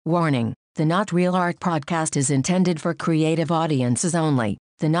Warning: the Not Real Art podcast is intended for creative audiences only.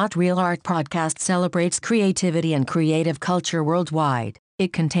 The Not Real Art podcast celebrates creativity and creative culture worldwide.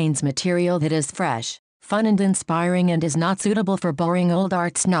 It contains material that is fresh, fun, and inspiring and is not suitable for boring old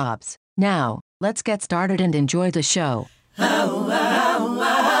art snobs. Now, let's get started and enjoy the show.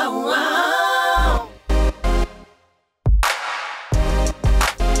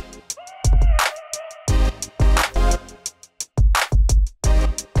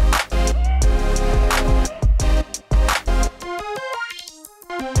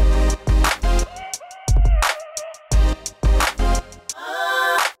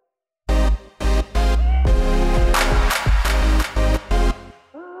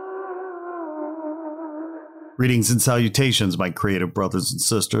 Greetings and salutations, my creative brothers and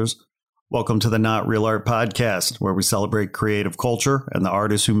sisters. Welcome to the Not Real Art podcast, where we celebrate creative culture and the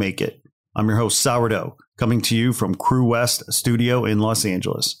artists who make it. I'm your host, Sourdough, coming to you from Crew West Studio in Los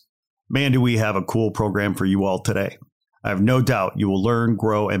Angeles. Man, do we have a cool program for you all today. I have no doubt you will learn,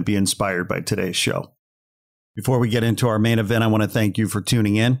 grow, and be inspired by today's show. Before we get into our main event, I want to thank you for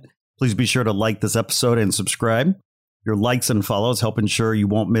tuning in. Please be sure to like this episode and subscribe. Your likes and follows help ensure you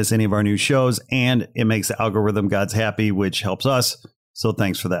won't miss any of our new shows, and it makes the algorithm gods happy, which helps us. So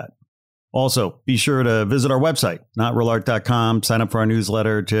thanks for that. Also, be sure to visit our website, notrealart.com. Sign up for our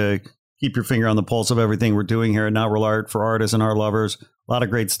newsletter to keep your finger on the pulse of everything we're doing here at Not Real Art for artists and art lovers. A lot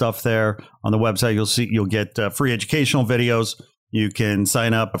of great stuff there. On the website, you'll get free educational videos. You can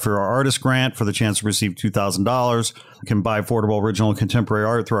sign up for our Artist Grant for the chance to receive $2,000. You can buy affordable original and contemporary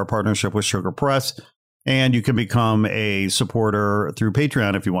art through our partnership with Sugar Press. And you can become a supporter through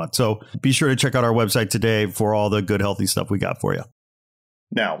Patreon if you want. So be sure to check out our website today for all the good, healthy stuff we got for you.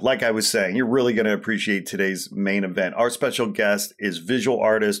 Now, like I was saying, you're really going to appreciate today's main event. Our special guest is visual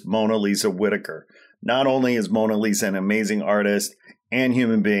artist MonaLisa Whitaker. Not only is MonaLisa an amazing artist and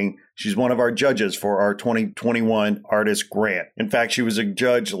human being, she's one of our judges for our 2021 Artist Grant. In fact, she was a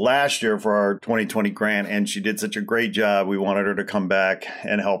judge last year for our 2020 grant, and she did such a great job. We wanted her to come back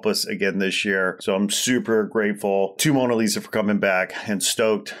and help us again this year. So I'm super grateful to MonaLisa for coming back and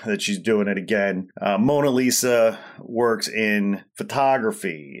stoked that she's doing it again. MonaLisa works in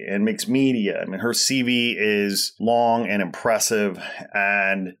photography and mixed media. I mean, her CV is long and impressive,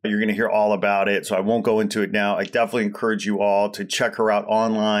 and you're going to hear all about it. So I won't go into it now. I definitely encourage you all to check her out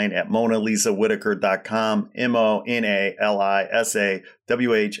online at MonaLisaWhitaker.com,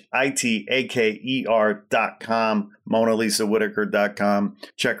 MonaLisaWhitaker.com, MonaLisaWhitaker.com.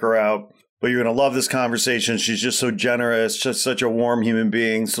 Check her out. But you're going to love this conversation. She's just so generous, just such a warm human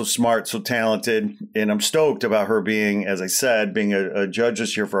being, so smart, so talented. And I'm stoked about her being, as I said, being a judge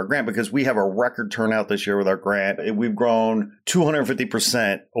this year for our grant, because we have a record turnout this year with our grant. We've grown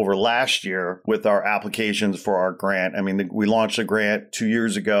 250% over last year with our applications for our grant. I mean, we launched the grant 2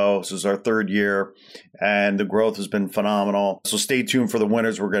 years ago. This is our third year, and the growth has been phenomenal. So stay tuned for the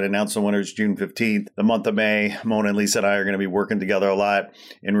winners. We're going to announce the winners June 15th. The month of May, MonaLisa and I are going to be working together a lot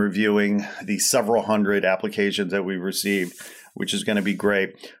in reviewing the several hundred applications that we've received, which is going to be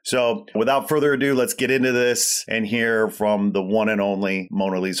great. So without further ado, let's get into this and hear from the one and only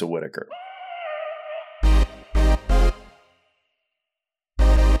MonaLisa Whitaker.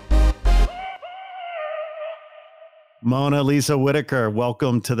 MonaLisa Whitaker,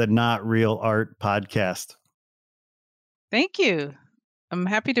 welcome to the Not Real Art podcast. Thank you. I'm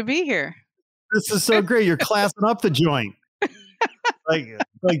happy to be here. This is so great. You're classing up the joint.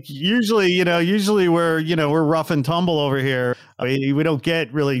 Like usually we're rough and tumble over here. I mean, we don't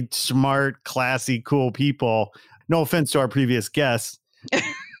get really smart, classy, cool people. No offense to our previous guests,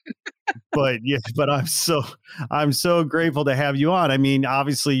 but I'm so grateful to have you on. I mean,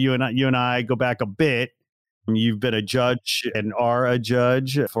 obviously you and I go back a bit. You've been a judge and are a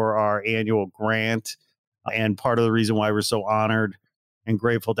judge for our annual grant, and part of the reason why we're so honored and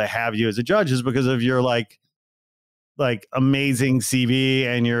grateful to have you as a judge is because of your like amazing CV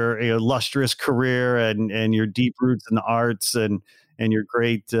and your illustrious career and your deep roots in the arts and your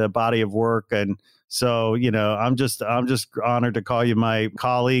great body of work. And so, I'm just honored to call you my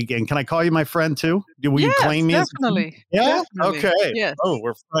colleague. And can I call you my friend too? Will you claim me? Definitely. Yeah. Definitely. Okay. Yes. Oh,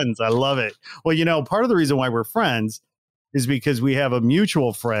 we're friends. I love it. Well, part of the reason why we're friends is because we have a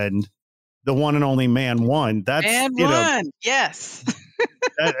mutual friend, the one and only Man One. That's Yes.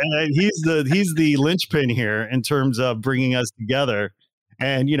 and he's the linchpin here in terms of bringing us together.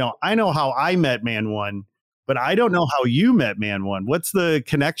 And, I know how I met Man One, but I don't know how you met Man One. What's the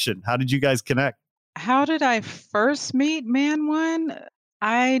connection? How did you guys connect? How did I first meet Man One?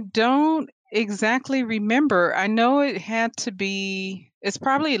 I don't exactly remember. I know it's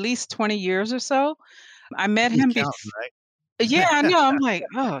probably at least 20 years or so. I met him before. Right? Yeah, I know. I'm like,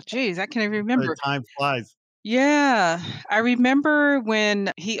 oh, geez, I can't even The remember. time flies. Yeah, I remember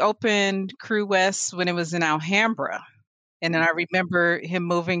when he opened Crew West when it was in Alhambra. And then I remember him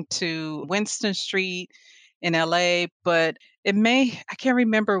moving to Winston Street in LA, but I can't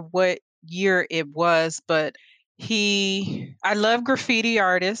remember what year it was, but I love graffiti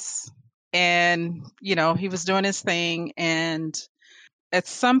artists and, he was doing his thing. And at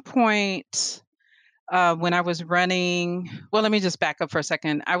some point, when I was running, well, let me just back up for a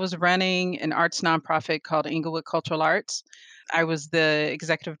second. I was running an arts nonprofit called Inglewood Cultural Arts. I was the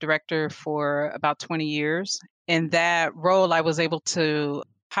executive director for about 20 years. In that role, I was able to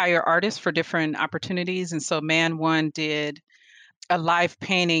hire artists for different opportunities. And so Man One did a live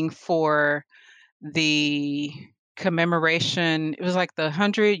painting for the commemoration. It was like the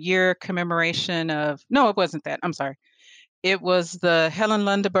 100-year commemoration of, no, it wasn't that. I'm sorry. It was the Helen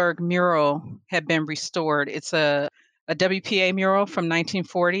Lundeberg mural had been restored. It's a WPA mural from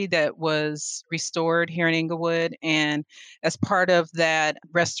 1940 that was restored here in Inglewood. And as part of that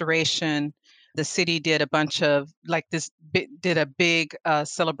restoration, the city did a bunch of did a big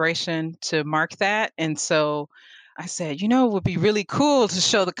celebration to mark that. And so I said, it would be really cool to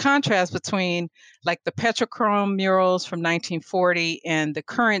show the contrast between like the petrochrome murals from 1940 and the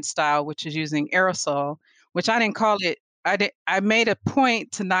current style, which is using aerosol, which I didn't call it. I made a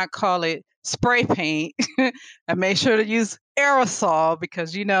point to not call it spray paint. I made sure to use aerosol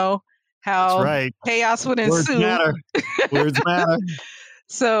because you know That's how right. chaos would Words ensue. matter. Words matter.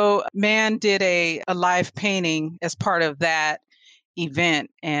 So Man did a live painting as part of that event.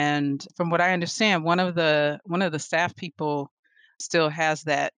 And from what I understand, one of the staff people still has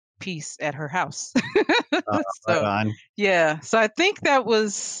that piece at her house. Right So on. yeah. So I think that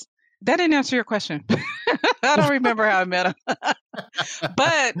didn't answer your question. I don't remember how I met him.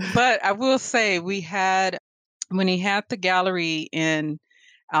 But I will say when he had the gallery in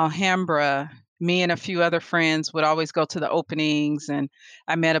Alhambra, me and a few other friends would always go to the openings, and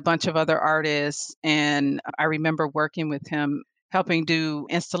I met a bunch of other artists, and I remember working with him helping do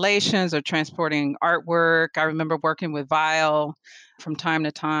installations or transporting artwork. I remember working with Vile from time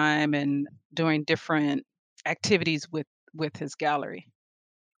to time and doing different activities with his gallery.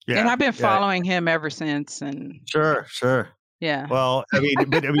 And Yeah. I've been Yeah. following him ever since, and Sure. Sure. yeah. Well,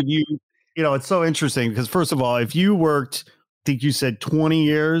 it's so interesting because first of all, if you worked, I think you said 20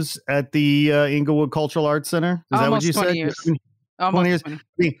 years at the Inglewood Cultural Arts Center. Is that what you Almost 20 said? years. 20 Almost years. 20. I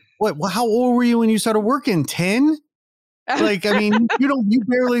mean, how old were you when you started working? 10? Like, I mean, you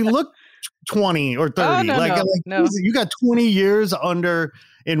barely look 20 or Oh, 30. no, no, no. You got 20 years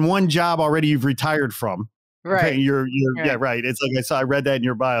in one job already you've retired from. Right. Yeah, Right. right. It's like I read that in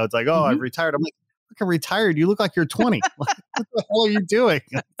your bio. It's like, oh, I've Mhm. retired. I'm like, look, I'm retired. You look like you're 20. What the hell are you doing?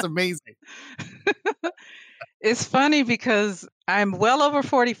 It's amazing. It's funny because I'm well over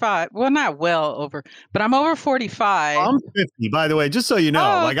 45. Well, not well over, but I'm over 45. I'm 50, by the way, just so you know.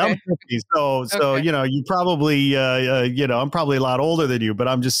 Oh, Like I'm okay. 50, so Okay. you probably I'm probably a lot older than you, but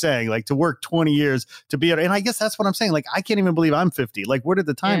I'm just saying, like, to work 20 years to be, and I guess that's what I'm saying. Like, I can't even believe I'm 50. Like, where did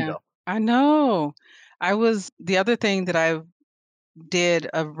the time Yeah. go? I know. The other thing that I did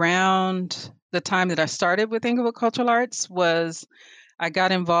around the time that I started with Inglewood Cultural Arts was I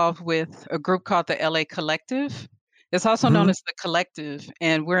got involved with a group called the LA Collective. It's also known Mhm. as the Collective,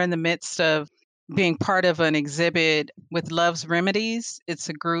 and we're in the midst of being part of an exhibit with Love's Remedies. It's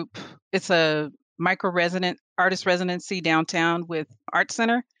a micro resident artist residency downtown with Art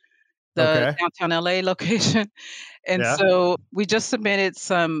Center, the Okay. downtown LA location. And Yeah. so we just submitted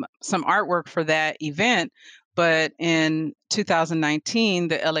some artwork for that event. But in 2019,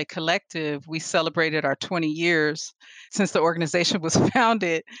 the LA Collective, we celebrated our 20 years since the organization was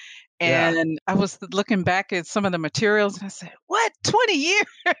founded. Yeah. And I was looking back at some of the materials and I said, what? 20 years?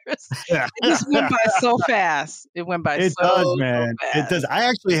 Yeah. It just went by so fast. It went by It does, so man. It does. fast. I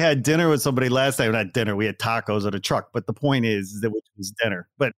actually had dinner with somebody last night. Not dinner. We had tacos at a truck. But the point is that which was dinner.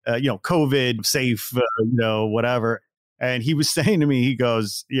 But COVID safe, whatever. And he was saying to me, he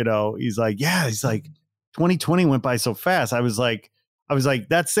goes, he's like, yeah, he's like, 2020 went by so fast. I was like,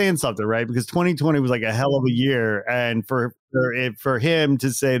 that's saying something, right? Because 2020 was like a hell of a year, and for him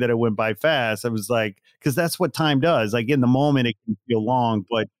to say that it went by fast, I was like, because that's what time does. Like in the moment, it can feel long,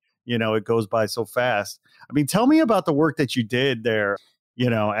 but it goes by so fast. I mean, tell me about the work that you did there,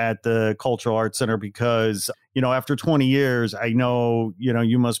 at the Cultural Arts Center, because, after 20 years, I know,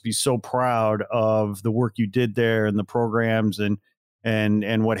 you must be so proud of the work you did there and the programs and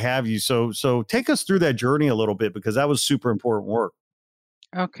what have you. So take us through that journey a little bit, because that was super important work.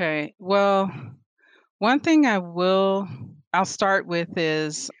 Okay. Well, one thing I'll start with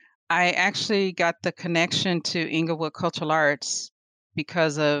is I actually got the connection to Inglewood Cultural Arts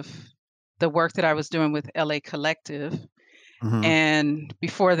because of the work that I was doing with LA Collective. Mm-hmm. And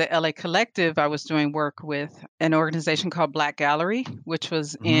before the LA Collective, I was doing work with an organization called Black Gallery, which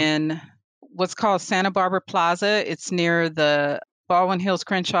was Mm-hmm. in what's called Santa Barbara Plaza. It's near the Baldwin Hills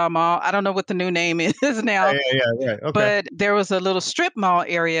Crenshaw Mall. I don't know what the new name is now, Yeah. Right. Okay. but there was a little strip mall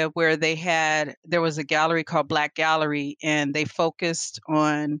area where there was a gallery called Black Gallery, and they focused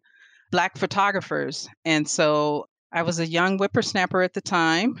on Black photographers. And so I was a young whippersnapper at the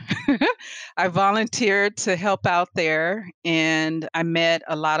time. I volunteered to help out there, and I met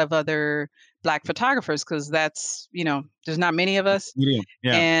a lot of other Black photographers because there's not many of us. Medium.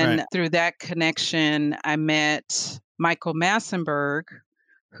 Yeah. Right. And through that connection, I met Michael Massenburg,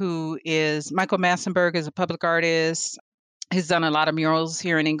 Michael Massenburg is a public artist. He's done a lot of murals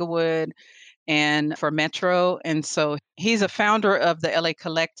here in Inglewood and for Metro. And so he's a founder of the LA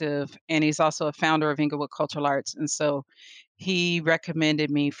Collective, and he's also a founder of Inglewood Cultural Arts. And so he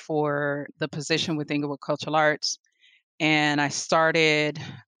recommended me for the position with Inglewood Cultural Arts. And I started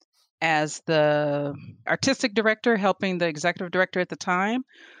as the artistic director, helping the executive director at the time,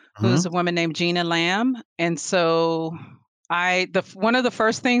 who's Mm-hmm. a woman named Gina Lamb. And so one of the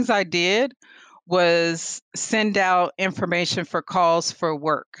first things I did was send out information for calls for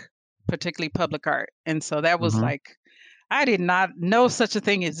work, particularly public art. And so that was Mm-hmm. like, I did not know such a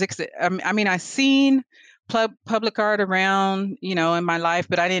thing existed. I mean, I seen public art around, in my life,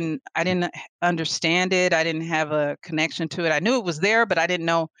 but I didn't understand it. I didn't have a connection to it. I knew it was there, but I didn't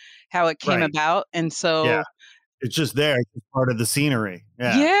know how it came Right. about. And Yeah. so It's just there. It's part of the scenery.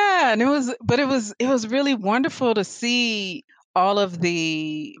 Yeah. yeah, and it was really wonderful to see all of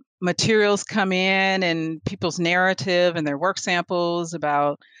the materials come in and people's narrative and their work samples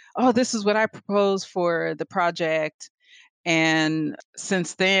about, oh, this is what I propose for the project. And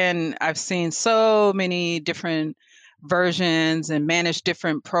since then, I've seen so many different versions and managed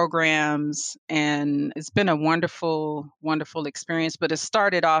different programs, and it's been a wonderful, wonderful experience. But it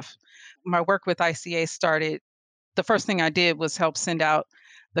started off, my work with ICA started the first thing I did was help send out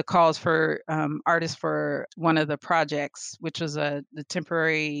the calls for artists for one of the projects, which was the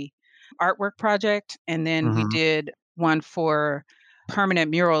temporary artwork project, and then we Mm-hmm. did one for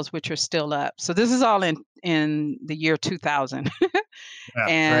permanent murals, which are still up. So this is all in the year 2000. Yeah. Right.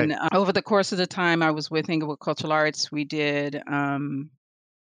 And over the course of the time I was with Inglewood Cultural Arts, we did a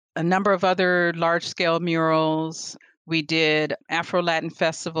number of other large scale murals. We did Afro Latin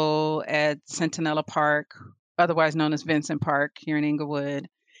Festival at Centinela Park, otherwise known as Vincent Park here in Inglewood.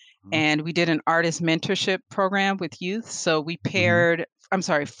 Mm-hmm. And we did an artist mentorship program with youth. So we Mm-hmm. paired,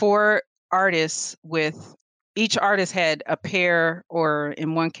 4 artists with each artist had a pair, or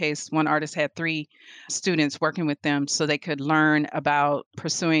in one case, one artist had 3 students working with them so they could learn about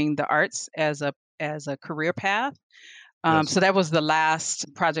pursuing the arts as a career path. Yes. So that was the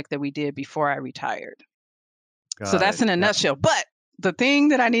last project that we did before I retired. So Got that's it. in a Yeah. nutshell. But the thing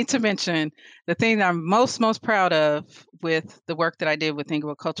that I need to mention, the thing that I'm most proud of with the work that I did with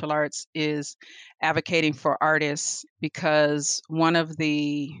Inglewood Cultural Arts is advocating for artists, because one of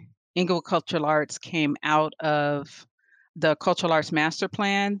the Inglewood Cultural Arts came out of the Cultural Arts Master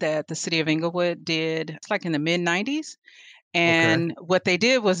Plan that the city of Inglewood did. It's like in the mid 90s. Okay. And what they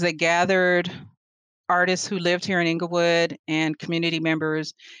did was they gathered artists who lived here in Inglewood and community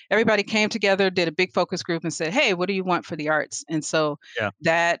members. Everybody came together, did a big focus group, and said, "Hey, what do you want for the arts?" And so Yeah.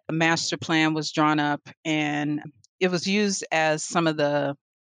 that master plan was drawn up, and it was used as some of the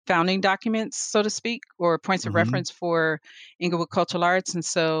founding documents, so to speak, or points of Mm-hmm. reference for Inglewood Cultural Arts. And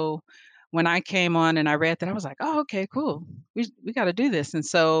so when I came on and I read that, I was like, "Oh, okay, cool. We got to do this." And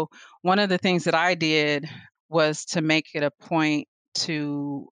so one of the things that I did was to make it a point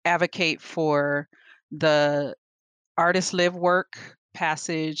to advocate for the Artist Live Work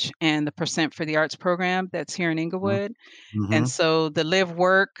passage and the Percent for the Arts program that's here in Inglewood. And Mm-hmm. so the Live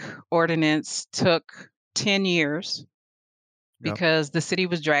Work ordinance took 10 years Yep. because the city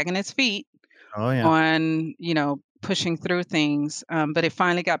was dragging its feet Oh yeah. on, pushing through things. But it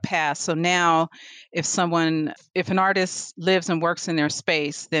finally got passed. So now if an artist lives and works in their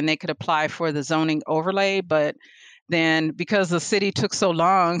space, then they could apply for the zoning overlay. But then because the city took so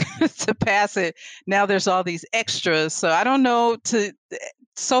long to pass it, now there's all these extras. So I don't know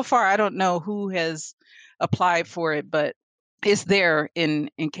so far I don't know who has applied for it, but it's there in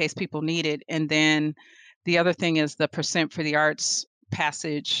case people need it. And then the other thing is the Percent for the Arts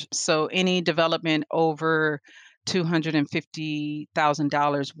passage. So any development over $250,000,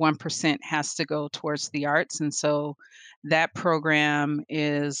 1% has to go towards the arts. And so that program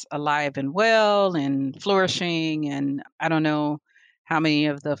is alive and well and flourishing. And I don't know how many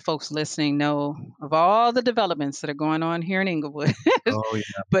of the folks listening know of all the developments that are going on here in Inglewood. Oh yeah.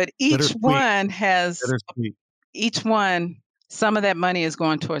 But Bittersweet. Bittersweet. each one, some of that money is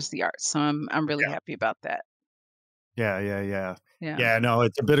going towards the arts. So I'm really Yeah. happy about that. Yeah. Yeah. Yeah, no,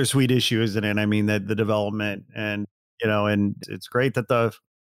 it's a bittersweet issue, isn't it? I mean, the development and, and it's great that the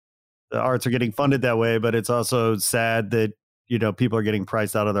arts are getting funded that way, but it's also sad that, people are getting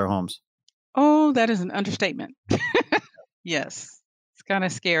priced out of their homes. Oh, that is an understatement. Yes. It's kind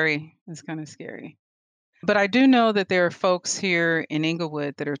of scary. It's kind of scary. But I do know that there are folks here in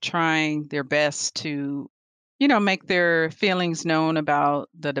Inglewood that are trying their best to, make their feelings known about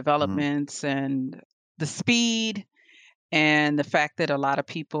the Mhm. developments and the speed and the fact that a lot of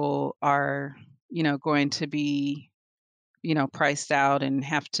people are, going to be, priced out and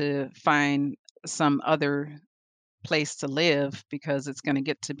have to find some other place to live because it's going to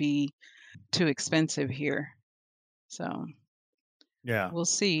get to be too expensive here. So Yeah. we'll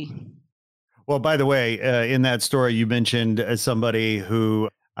see. Well, by the way, in that story, you mentioned somebody who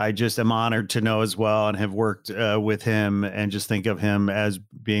I just am honored to know as well and have worked with him and just think of him as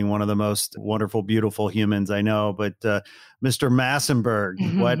being one of the most wonderful, beautiful humans I know. But Mr. Massenburg,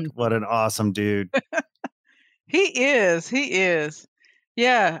 what an awesome dude. He is. He is.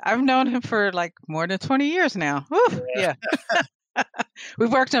 Yeah, I've known him for like more than 20 years now. Whew, yeah.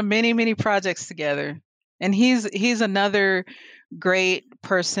 We've worked on many, many projects together. And he's another great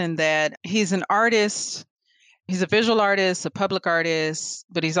person that he's an artist. He's a visual artist, a public artist,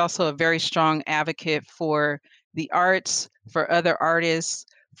 but he's also a very strong advocate for the arts, for other artists,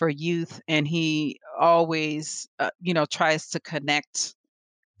 for youth, and he always tries to connect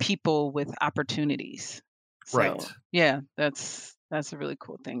people with opportunities. Right. So, yeah, that's a really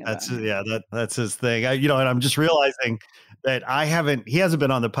cool thing about That's him. that's his thing. And I'm just realizing that he hasn't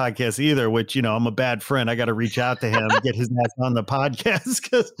been on the podcast either, which, I'm a bad friend. I got to reach out to him, get his ass on the podcast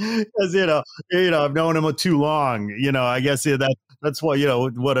because, I've known him too long. I guess that's why,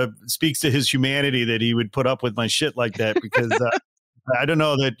 what speaks to his humanity that he would put up with my shit like that because, I don't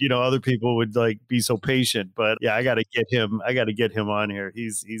know that, other people would like be so patient, but yeah, I got to get him. I got to get him on here.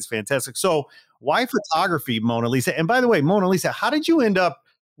 He's fantastic. So why photography, MonaLisa? And by the way, MonaLisa, how did you end up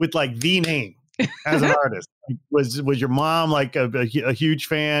with like the name as an artist? Was your mom like a huge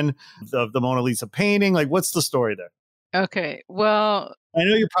fan of the MonaLisa painting? Like, what's the story there? Okay. Well, I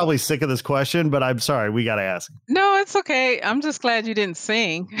know you're probably sick of this question, but I'm sorry. We got to ask. no, it's okay. I'm just glad you didn't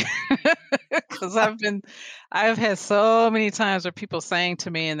sing because I've had so many times where people sang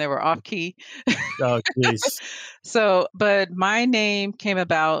to me and they were off key. Oh, jeez. So, but my name came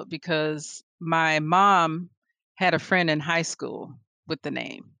about because my mom had a friend in high school with the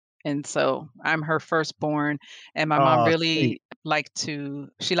name. And so I'm her firstborn. And my mom Oh, sweet. really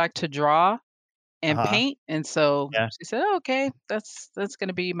she liked to draw and Uh-huh. paint. And so Yeah. she said, "Oh, okay, that's going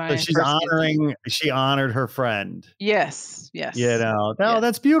to be So my first gift to you." she honored her friend. Yes, yes, No, yes,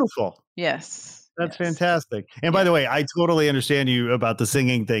 that's beautiful. yes, That's yes, fantastic. And by yeah. the way, I totally understand you about the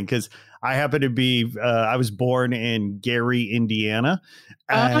singing thing because I happen to be, I was born in Gary, Indiana.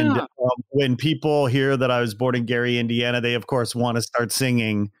 And Ah, when people hear that I was born in Gary, Indiana, they, of course, want to start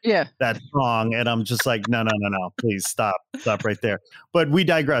singing yeah. that song. And I'm just like, no, please stop right there. But we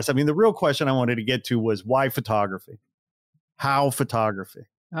digress. I mean, the real question I wanted to get to was why photography? How photography?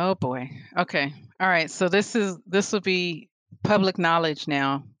 Oh boy. Okay. All right. So this will be public knowledge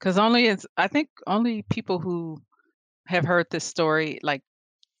now because I think only people who have heard this story, like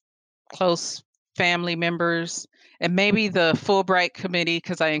close family members, and maybe the Fulbright committee,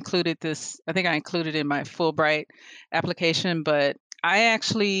 because I think I included in my Fulbright application, but I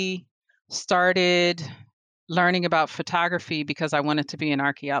actually started learning about photography because I wanted to be an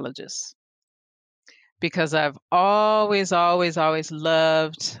archaeologist. Because I've always, always, always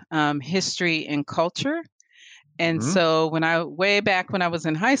loved history and culture. And Mhm. so way back when I was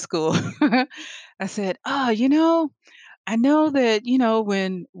in high school, I said, "Oh, I know that,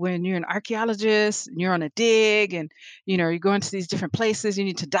 when you're an archaeologist and you're on a dig and, you're going to these different places, you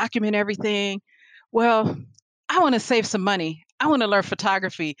need to document everything. Well, I want to save some money. I want to learn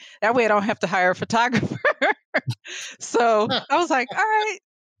photography. That way I don't have to hire a photographer." So I was like, all right,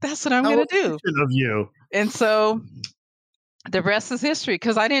 that's what I'm How going to do. efficient of you. And so the rest is history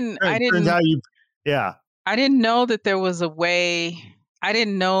because Turns out yeah. I didn't know that there was a way. I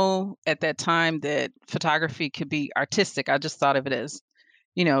didn't know at that time that photography could be artistic. I just thought of it as,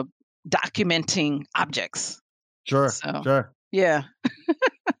 you know, documenting objects. Sure, So, sure. yeah.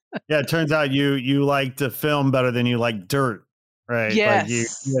 Yeah, it turns out you like to film better than you like dirt, right? Like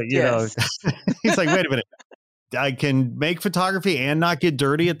Yes. you know, Yes. he's like, wait a minute, I can make photography and not get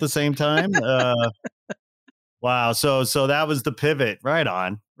dirty at the same time. Wow. So that was the pivot. Right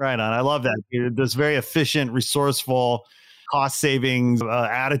on. Right on. I love that. This very efficient, resourceful, cost savings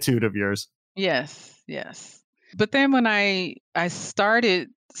attitude of yours. Yes, yes. But then when I started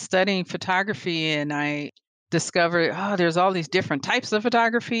studying photography and I discovered, oh, there's all these different types of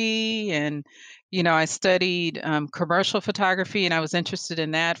photography. And, I studied commercial photography and I was interested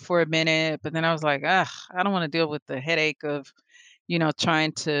in that for a minute. But then I was like, ugh, I don't want to deal with the headache of,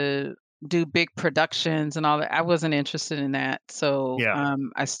 trying to do big productions and all that. I wasn't interested in that. So Yeah.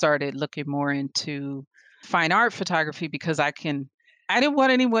 I started looking more into fine art photography because I didn't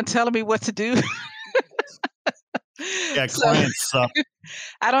want anyone telling me what to do. Yeah. So Clients suck.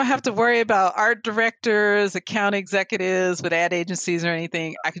 I don't have to worry about art directors, account executives with ad agencies or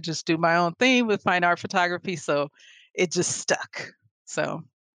anything. I could just do my own thing with fine art photography. So it just stuck. So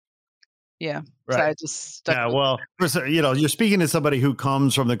yeah. So Right. I just stuck Yeah, with well, you're speaking to somebody who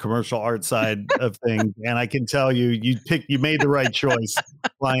comes from the commercial art side of things, and I can tell you made the right choice.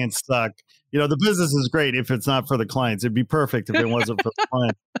 Clients suck. The business is great if it's not for the clients. It'd be perfect if it wasn't for the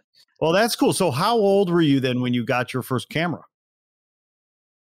clients. Well, that's cool. So, how old were you then when you got your first camera?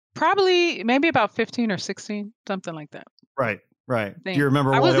 probably maybe about 15 or 16, something like that. Right, right. I Do you think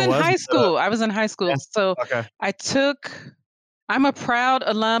remember I what was it in was? high school. I was in high school. Yeah. So Okay. I took, I'm a proud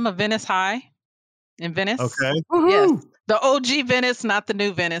alum of Venice High in Venice. Okay. Yes. Woohoo! The OG Venice, not the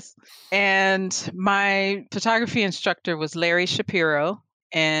new Venice. And my photography instructor was Larry Shapiro.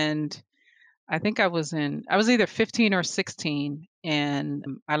 And I was either 15 or 16. And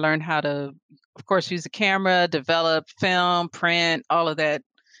I learned how to, of course, use a camera, develop film, print, all of that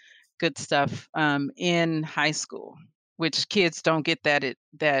good stuff in high school, which kids don't get that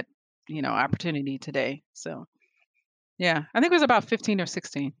opportunity today. So yeah, I think it was about 15 or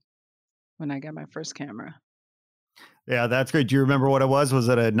 16 when I got my first camera. Yeah, that's great. Do you remember what it was? Was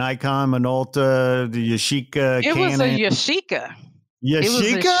it a Nikon, Minolta, the Yashica, It was a Canon? Yashica. It was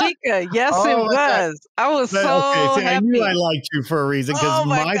a Yashica? Yashica. Yes, it Oh my God. was. I was Okay, so see, I knew I happy. liked you for a reason because Oh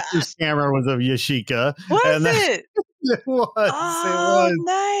my my gosh. first camera was a Yashica, Was and that's it? it was. It Oh, was.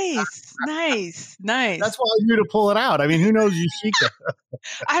 nice. Nice. That's Nice. why I knew to pull it out. I mean, who knows Yashica?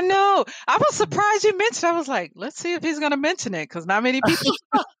 I know. I was surprised you mentioned. I was like, let's see if he's going to mention it because not many people.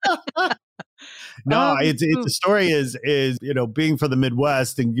 No, it's Um, the story is being from the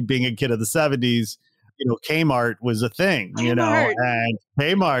Midwest and being a kid of the '70s. Kmart was a thing. Kmart. And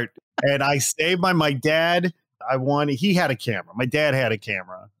Kmart, and I saved my dad. He had a camera. My dad had a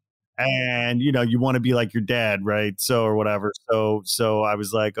camera, and you want to be like your dad, right? So or whatever. So I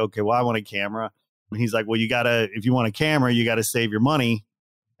was like, okay, well, I want a camera. And he's like, well, if you want a camera, you gotta save your money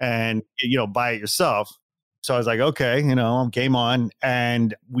and buy it yourself. So I was like, okay, game on.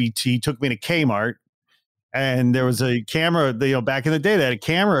 And he took me to Kmart, and there was a camera. Back in the day, they had a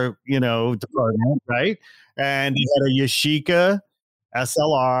camera, department, right? And they had a Yashica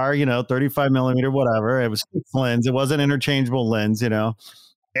SLR, 35 millimeter, whatever. It was fixed lens. It wasn't interchangeable lens,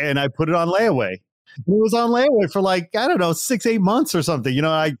 And I put it on layaway. It was on layaway for like, I don't know, 6, 8 months or something.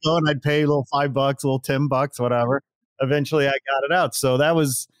 I'd go and I'd pay a little $5, a little $10, whatever. Eventually I got it out. So that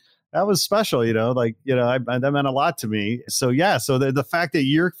was special, that meant a lot to me. So yeah, so the fact that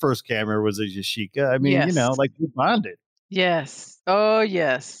your first camera was a Yashica, I mean, Yes. like we bonded. Yes. Oh,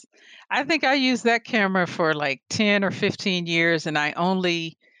 yes. I think I used that camera for like 10 or 15 years, and I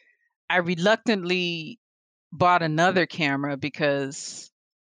reluctantly bought another camera because,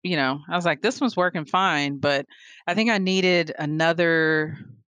 I was like, this one's working fine, but I think I needed a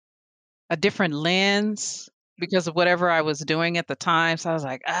different lens because of whatever I was doing at the time. So I was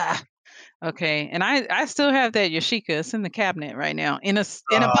like, okay. And I still have that Yashica. It's in the cabinet right now in a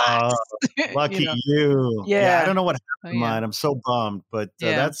Uh, box. lucky you. Yeah, I Yeah. don't know what Oh, happened to yeah. mine. I'm so bummed, but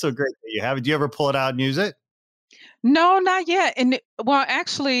Yeah. that's so great that you have it. Do you ever pull it out and use it? No, not yet. Well,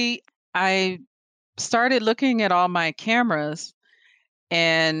 actually, I started looking at all my cameras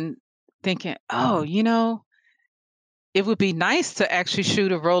and thinking, oh, it would be nice to actually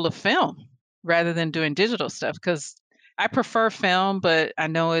shoot a roll of film rather than doing digital stuff because I prefer film, but I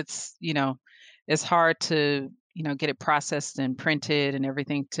know it's hard to, get it processed and printed and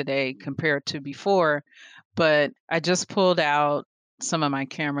everything today compared to before. But I just pulled out some of my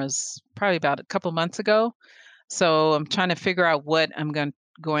cameras probably about a couple months ago. So I'm trying to figure out what I'm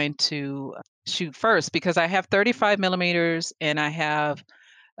going to shoot first because I have 35 millimeters and I have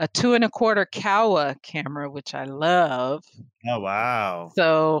a 2.25 Kowa camera, which I love. Oh wow.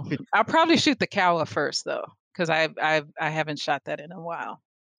 So I'll probably shoot the Kowa first though, because I haven't shot that in a while.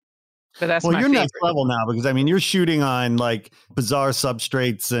 but that's Well, my you're next favorite. level now because I mean, you're shooting on like bizarre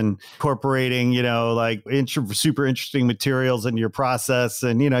substrates and incorporating, like super interesting materials into your process.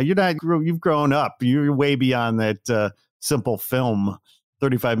 And, you've grown up. You're way beyond that simple film,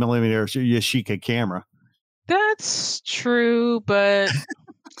 35 millimeter Yashica camera. That's true, but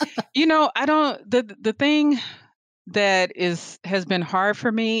I don't the thing that has been hard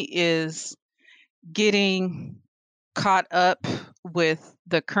for me is getting caught up with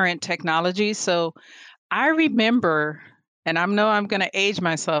the current technology. So I remember, and I know I'm going to age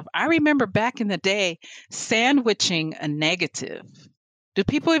myself. I remember back in the day sandwiching a negative. Do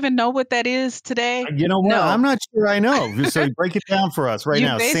people even know what that is today? You know what? No. I'm not sure I know. So break it down for us right You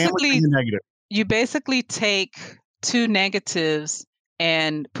now. Sandwiching basically the negative. you basically take two negatives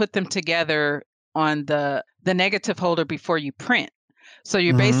and put them together on the negative holder before you print. So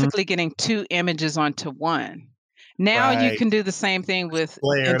you're Mhm. basically getting two images onto one. Now you Right. can do the same thing Layer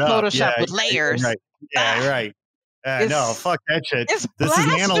in it up. Photoshop Yeah. with layers. Right. Yeah. Ah, Right. No, it's fuck that shit. it's This is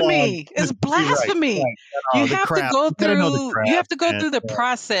analog. blasphemy. It's You're right. blasphemy. Right. Oh, the craft. You gotta know the You have craft, to go man. through the Yeah.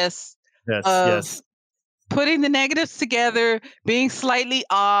 process Yes. of Yes. putting the negatives together, being slightly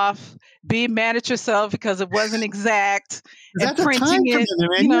off, being mad at yourself because it wasn't exact, and That's a time printing it,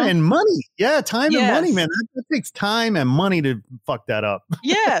 commitment, man. And money. Yeah, time and money, Yes. man. That takes time and money to fuck that up.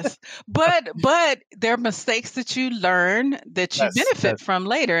 Yes. But there are mistakes that you learn that you Yes. benefit from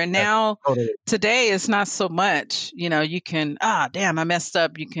later. And Yes. now Totally. today it's not so much. You can, damn, I messed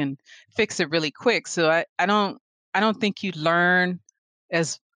up. You can fix it really quick. So I don't think you learn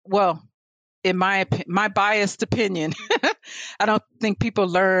as well, in my biased opinion. I don't think people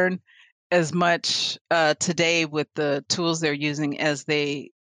learn as much today with the tools they're using as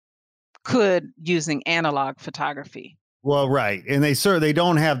they could using analog photography. Well, right. And they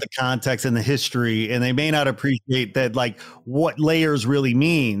don't have the context and the history, and they may not appreciate that, like what layers really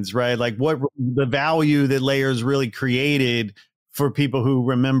means, right? Like what the value that layers really created for people who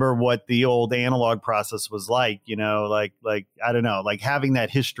remember what the old analog process was like, like, I don't know, like having that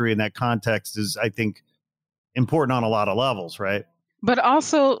history and that context is, I think, important on a lot of levels, right? But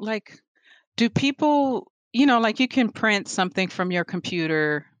also, like, do people, like you can print something from your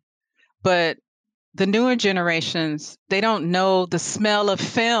computer, but the newer generations, they don't know the smell of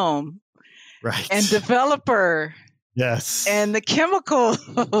film and Right. developer Yes. and the chemicals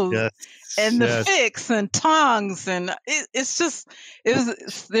Yes. and the Yes. fix and tongs. And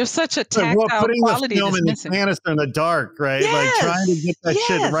there's such a Like what, tactile putting the quality film that's in the missing. canister in the dark, right? Like trying to Yes. get that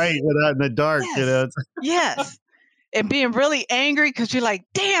shit Yes. right without in the dark, Yes. Yes. And being really angry because you're like,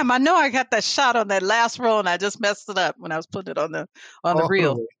 damn, I know I got that shot on that last roll and I just messed it up when I was putting it on the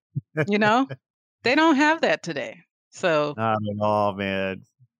reel. Totally. You know, they don't have that today. So, Not at all, man.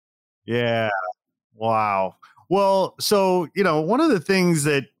 Yeah. Wow. Well, so, one of the things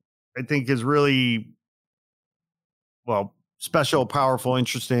that I think is really, well, special, powerful,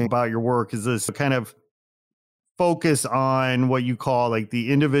 interesting about your work is this kind of focus on what you call like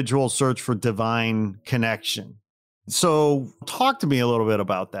the individual search for divine connection. So talk to me a little bit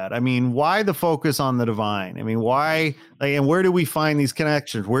about that. I mean, why the focus on the divine? I mean, why, like, and where do we find these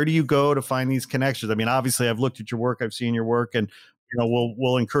connections? Where do you go to find these connections? I mean, obviously I've looked at your work, I've seen your work, and,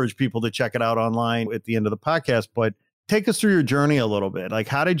 we'll encourage people to check it out online at the end of the podcast, but take us through your journey a little bit. Like,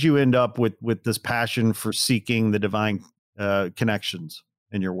 how did you end up with this passion for seeking the divine connections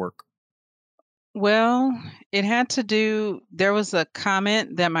in your work? well, it had to do, there was a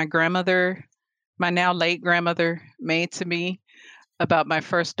comment that my now late grandmother, made to me about my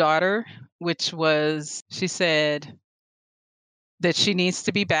first daughter, which was, she said that she needs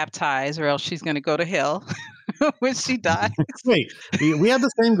to be baptized or else she's going to go to hell when she dies. Wait, we had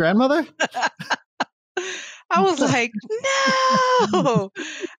the same grandmother? I was like, no,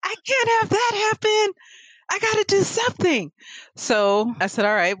 I can't have that happen. I got to do something. So I said,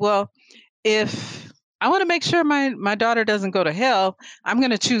 all right, well, if I want to make sure my daughter doesn't go to hell, I'm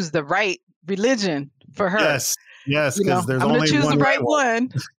going to choose the right religion for her. Yes. Yes. Because there's I'm going to only choose the one right right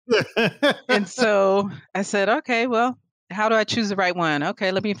one. one. And so I said, okay, well, how do I choose the right one?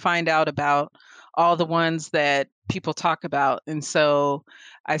 Okay, let me find out about all the ones that people talk about. And so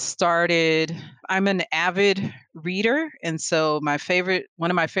I'm an avid reader. And so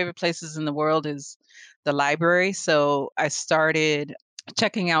one of my favorite places in the world is the library. So I started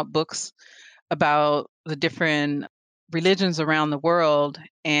checking out books about the different religions around the world.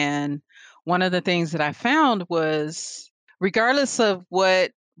 And one of the things that I found was, regardless of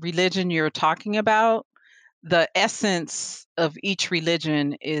what religion you're talking about, the essence of each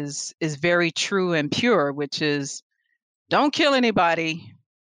religion is very true and pure, which is don't kill anybody,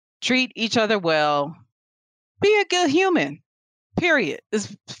 treat each other well, be a good human. period.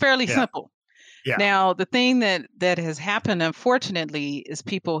 It's fairly Yeah. simple. Yeah. Now, the thing that has happened, unfortunately, is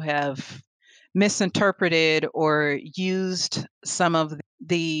people have misinterpreted or used some of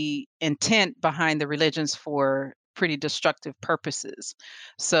the intent behind the religions for pretty destructive purposes.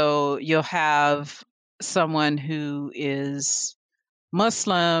 So you'll have someone who is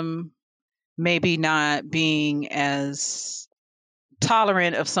Muslim, maybe not being as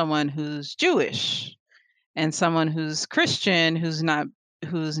tolerant of someone who's Jewish, and someone who's Christian who's not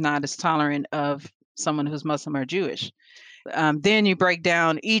as tolerant of someone who's Muslim or Jewish. Then you break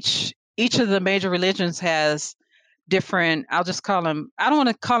down each of the major religions has different. I'll just call them. I don't want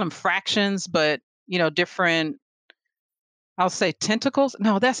to call them fractions, but different. I'll say tentacles.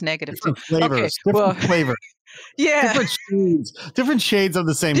 No, that's negative too. Different Okay, flavors, well, different flavor, yeah, different shades of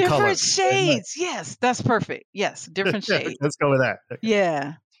the same color. different shades. Yes, that's perfect. Yes, different shades. Let's go with that. Okay.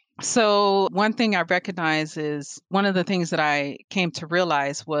 Yeah. So one thing I recognize is one of the things that I came to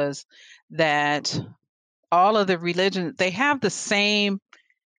realize was that all of the religions, they have the same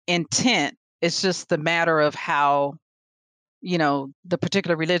intent. It's just the matter of how, the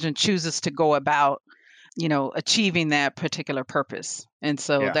particular religion chooses to go about, achieving that particular purpose. And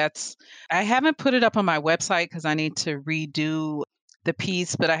so Yeah. I haven't put it up on my website because I need to redo the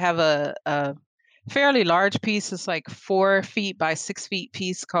piece, but I have a fairly large piece. It's like 4 feet by 6 feet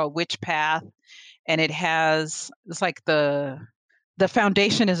piece called Which Path. And it's like the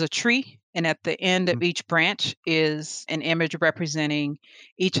foundation is a tree, and at the end of each branch is an image representing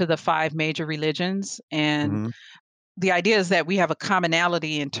each of the 5 major religions. And Mm-hmm. the idea is that we have a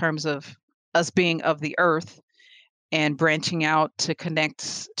commonality in terms of us being of the earth and branching out to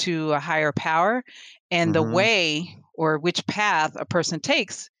connect to a higher power. And the Mm-hmm. way or which path a person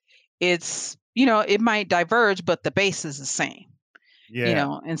takes, it might diverge, but the base is the same,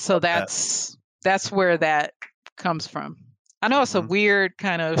 Yeah. and so That. that's where that comes from. I know it's a Mhm. weird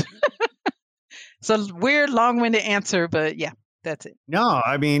kind of it's a weird long-winded answer, but yeah, that's it. No,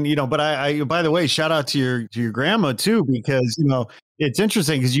 I mean, but I, by the way, shout out to your grandma too, because it's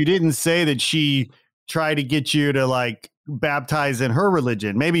interesting because you didn't say that she tried to get you to like baptize in her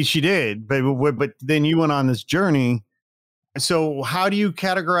religion. Maybe she did, but then you went on this journey. So, how do you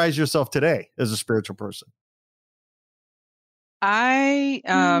categorize yourself today as a spiritual person? I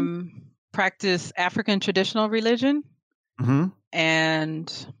practice African traditional religion, Mm-hmm.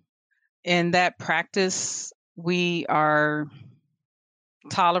 and in that practice, we are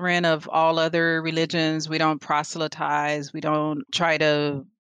tolerant of all other religions. We don't proselytize. We don't try to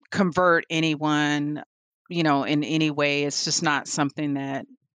convert anyone, in any way. It's just not something that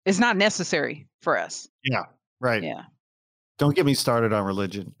is not necessary for us. Yeah. Right. Yeah. Don't get me started on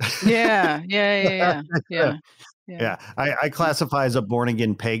religion. Yeah. Yeah. Yeah. Yeah. Yeah. Yeah. I classify as a born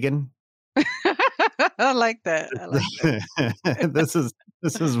again pagan. I like that. I like that.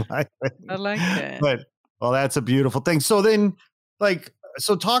 This is my thing. I like that. But well, that's a beautiful thing. So then,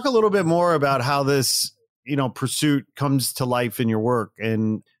 so talk a little bit more about how this pursuit comes to life in your work,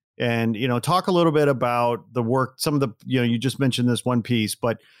 and talk a little bit about the work. Some of the you just mentioned this one piece,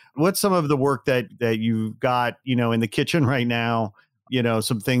 but what's some of the work that you've got in the kitchen right now?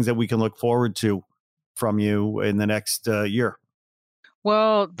 Some things that we can look forward to from you in the next year.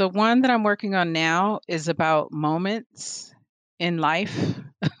 Well, the one that I'm working on now is about moments in life.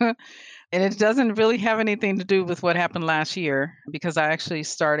 And it doesn't really have anything to do with what happened last year, because I actually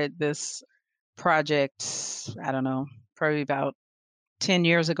started this project, I don't know, probably about 10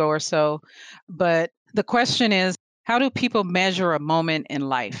 years ago or so. But the question is, how do people measure a moment in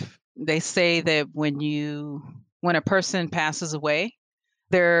life? They say that when a person passes away,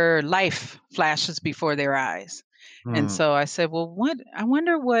 their life flashes before their eyes. And Hmm. so I said, well, I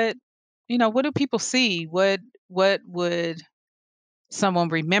wonder what do people see? What would someone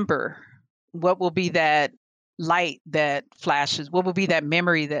remember? What will be that light that flashes? What will be that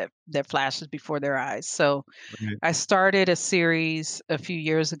memory that flashes before their eyes? So Right. I started a series a few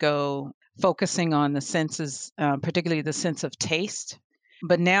years ago focusing on the senses, particularly the sense of taste.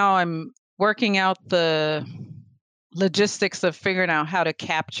 But now I'm working out the logistics of figuring out how to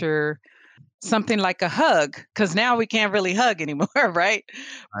capture something like a hug, because now we can't really hug anymore, right? Right.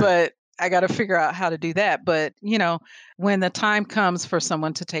 But I got to figure out how to do that. But, when the time comes for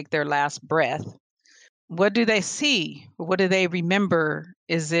someone to take their last breath, what do they see? What do they remember?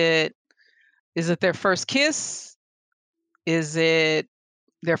 Is it their first kiss? Is it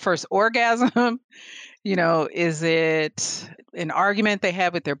their first orgasm? Is it an argument they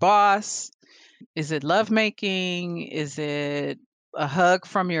had with their boss? Is it lovemaking? Is it a hug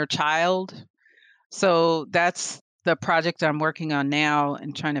from your child? So that's the project I'm working on now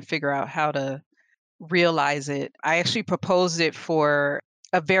and trying to figure out how to realize it. I actually proposed it for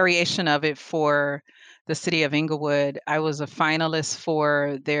a variation of it for the city of Inglewood. I was a finalist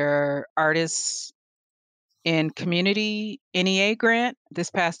for their Artists in Community NEA grant this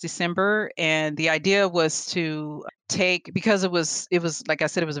past December, and the idea was to take, because it was like I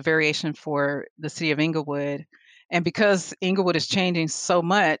said, it was a variation for the city of Inglewood, and because Inglewood is changing so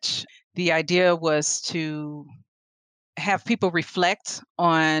much, the idea was to have people reflect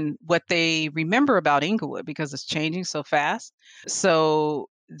on what they remember about Inglewood because it's changing so fast. So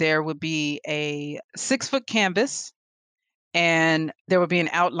there would be a 6-foot canvas, and there would be an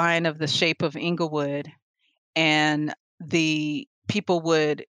outline of the shape of Inglewood, and the people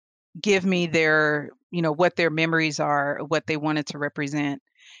would give me their, what their memories are, what they wanted to represent,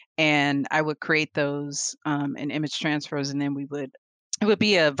 and I would create those in image transfers, and then it would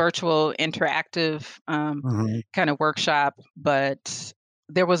be a virtual interactive Mhm. kind of workshop. But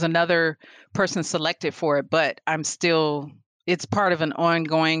there was another person selected for it, but it's part of an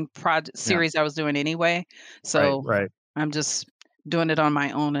ongoing project Yeah. series I was doing anyway. Right. So Right. I'm just doing it on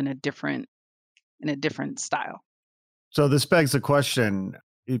my own in a different style. So this begs the question: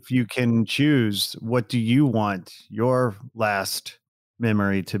 if you can choose, what do you want your last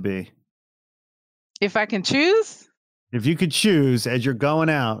memory to be? If I can choose, If you could choose, as you're going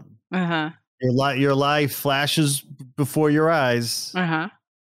out, uh-huh, your life flashes before your eyes. uh-huh.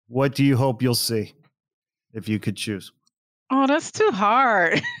 What do you hope you'll see if you could choose? Oh, that's too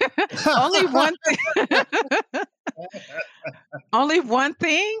hard. Only one thing. Only one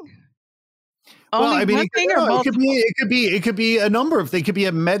thing? Well, Only I mean, one thing or multiple? it could be a number of things. It could be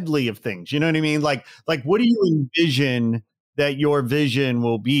a medley of things. You know what I mean? Like what do you envision that your vision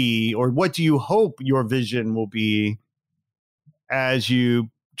will be, or what do you hope your vision will be as you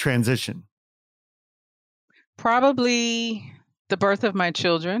transition? Probably the birth of my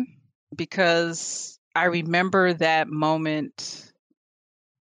children, because I remember that moment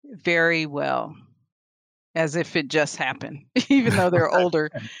very well, as if it just happened, even though they're older.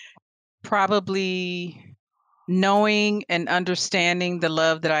 Probably knowing and understanding the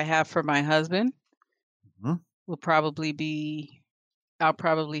love that I have for my husband Mhm. will probably be, I'll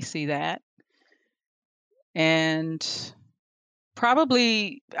probably see that. And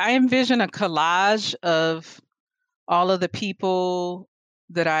probably I envision a collage of all of the people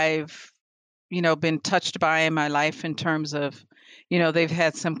that I've, been touched by in my life, in terms of, they've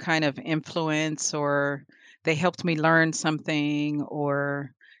had some kind of influence, or they helped me learn something,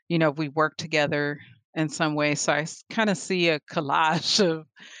 or, we worked together in some way. So I kind of see a collage of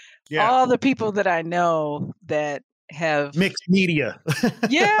Yeah. all the people that I know that have. Mixed media.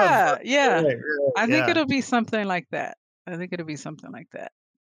 Yeah, yeah. Right, I think yeah. it'll be something like that. I think it'll be something like that.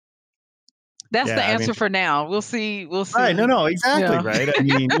 That's the Yeah. I mean, answer for now. We'll see. We'll right. No, see. no, exactly. Yeah. Right. I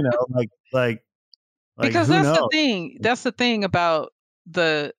mean, like Because who that's the knows? thing. That's the thing about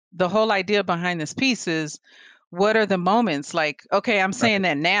the whole idea behind this piece is, what are the moments? Like, okay, I'm saying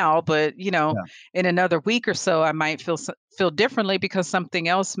Right. that now, but Yeah. in another week or so, I might feel differently, because something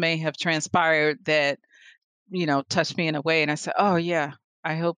else may have transpired that, touched me in a way, and I said, oh yeah,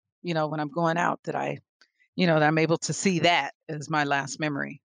 I hope, when I'm going out, that that I'm able to see that as my last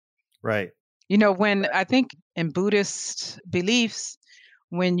memory. Right. When I think in Buddhist beliefs,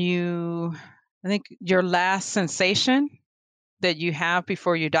 when I think your last sensation that you have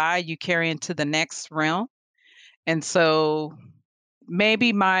before you die, you carry into the next realm. And so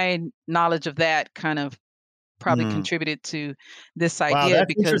maybe my knowledge of that kind of probably Mm. contributed to this Wow, idea, that's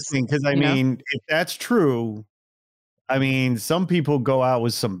because, interesting because I mean, if that's true, I mean, some people go out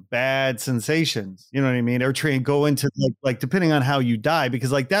with some bad sensations. You know what I mean? Or go into like depending on how you die,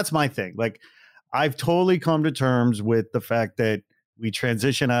 because like that's my thing. Like I've totally come to terms with the fact that we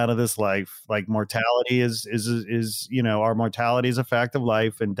transition out of this life. Like mortality is our mortality is a fact of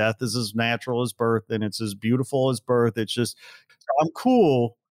life, and death is as natural as birth, and it's as beautiful as birth. It's just I'm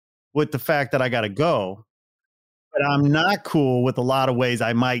cool with the fact that I got to go, but I'm not cool with a lot of ways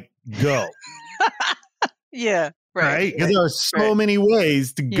I might go. yeah, right, Right? Because right, there are so right. many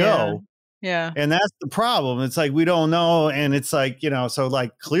ways to Yeah, go. yeah. And that's the problem. It's like we don't know. And it's like, so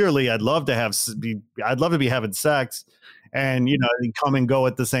like clearly I'd love to be having sex and, and come and go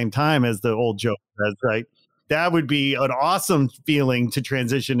at the same time, as the old joke says, right? That would be an awesome feeling to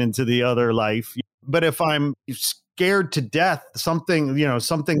transition into the other life. But if I'm scared to death, something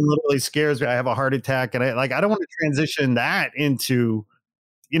literally scares me. I have a heart attack, and I don't want to transition that into,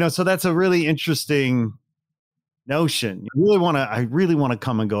 so that's a really interesting notion. I really want to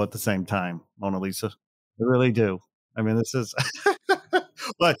come and go at the same time, MonaLisa. I really do. I mean, this is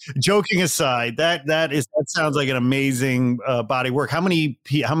but joking aside, that sounds like an amazing body work. How many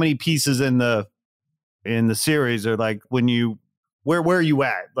pieces in the in the series, or like when you, where are you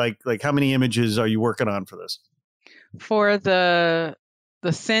at? Like how many images are you working on for this? For the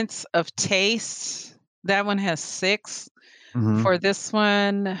sense of taste, that one has 6. Mm-hmm. For this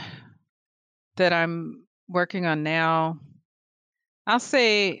one that I'm working on now, I'll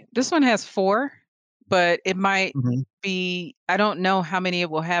say this one has 4, but it might Mm-hmm. be, I don't know how many it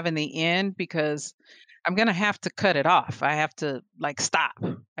will have in the end because I'm gonna have to cut it off. I have to like stop.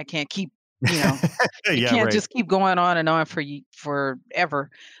 I can't keep, you know, you Yeah, can't right. just keep going on and on forever.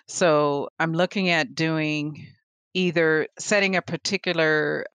 So I'm looking at doing either setting a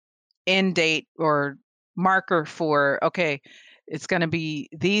particular end date or marker for, okay, it's going to be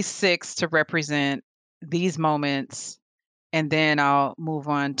these 6 to represent these moments, and then I'll move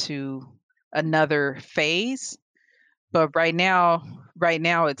on to another phase. But right now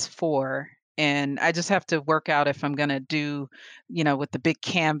it's 4, and I just have to work out if I'm going to do, with the big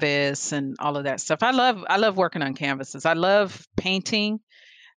canvas and all of that stuff. I love working on canvases. I love painting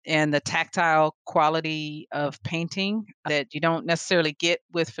and the tactile quality of painting that you don't necessarily get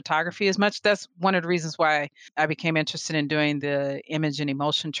with photography as much. That's one of the reasons why I became interested in doing the image and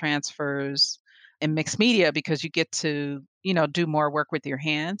emotion transfers in mixed media, because you get to, do more work with your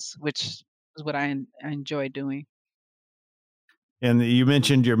hands, which is what I enjoy doing. And you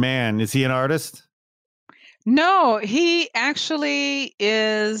mentioned your man. Is he an artist? No, he actually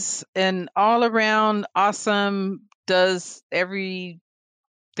is an all around awesome, does everything.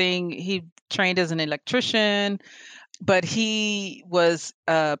 He trained as an electrician, but he was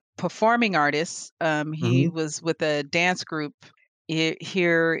a performing artist. He Mm-hmm. was with a dance group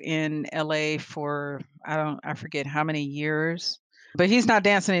here in LA for I forget how many years. But he's not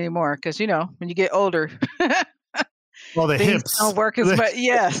dancing anymore because when you get older, Well, the things hips. don't work as much.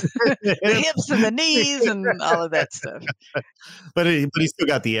 Yes, The the hips. hips and the knees and all of that stuff. But he still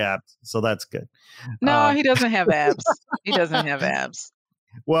got the abs, so that's good. No, he doesn't have abs. He doesn't have abs.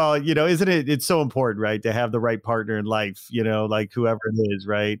 Well, isn't it? It's so important, right, to have the right partner in life. Like whoever it is,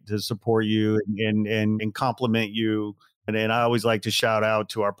 right, to support you and compliment you. And I always like to shout out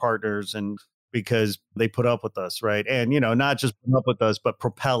to our partners, and because they put up with us, right, and not just put up with us, but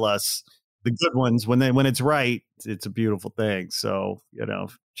propel us. The good ones, when it's right, it's a beautiful thing. So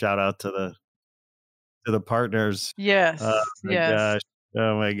shout out to the partners. Oh Yes, my yes. gosh.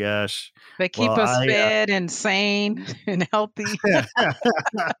 Oh my gosh. They Well, keep us fed and sane and healthy,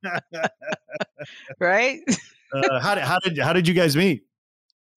 right? how did you guys meet?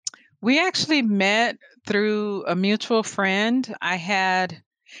 We actually met through a mutual friend.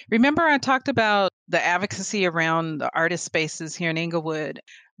 Remember I talked about the advocacy around the artist spaces here in Inglewood.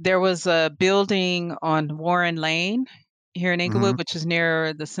 There was a building on Warren Lane here in Hmm. Inglewood, which is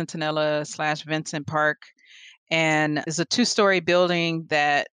near the Centinela/Vincent Park. And it's a 2-story building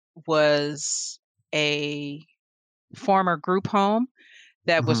that was a former group home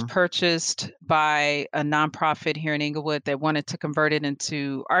that was Hmm. purchased by a nonprofit here in Inglewood that wanted to convert it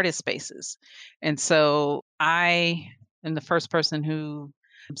into artist spaces. And so I am the first person who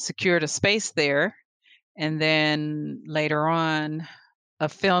secured a space there. And then later on, a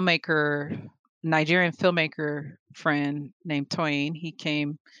Nigerian filmmaker friend named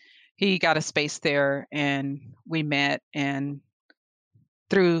Toyin, he got a space there and we met. And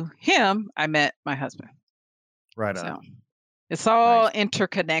through him, I met my husband. Right on. So it's all Nice.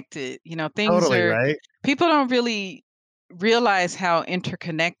 interconnected. Totally, right? People don't really realize how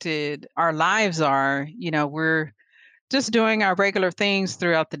interconnected our lives are. We're just doing our regular things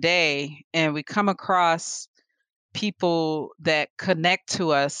throughout the day, and we come across people that connect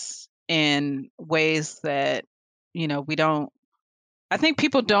to us in ways that, we don't, I think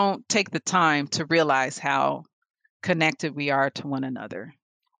people don't take the time to realize how connected we are to one another.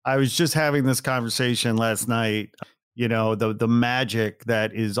 I was just having this conversation last night, the magic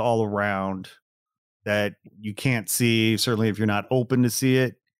that is all around that you can't see, certainly if you're not open to see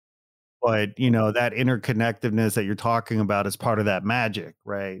it. But, that interconnectedness that you're talking about is part of that magic,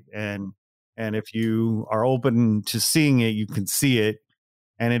 right? And if you are open to seeing it, you can see it,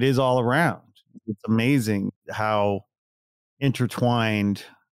 and it is all around. It's amazing how intertwined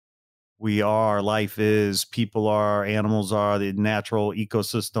we are, life is, people are, animals are, the natural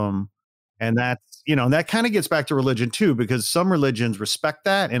ecosystem. And that's, that kind of gets back to religion too, because some religions respect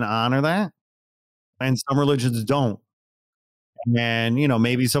that and honor that, and some religions don't. And,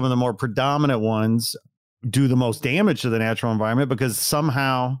 maybe some of the more predominant ones do the most damage to the natural environment because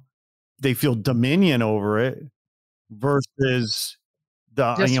somehow they feel dominion over it versus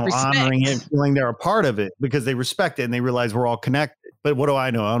the, Just honoring it, respect. feeling they're a part of it because they respect it and they realize we're all connected. But what do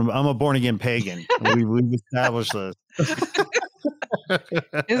I know? I'm a born again pagan. We've established this.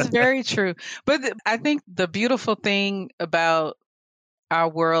 It's very true. But I think the beautiful thing about our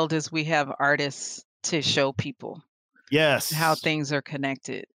world is we have artists to show people how Yes. things are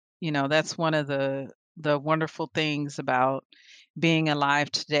connected. That's one of the wonderful things about being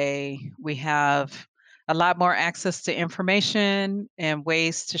alive today. We have a lot more access to information and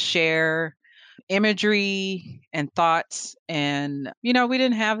ways to share imagery and thoughts. And, we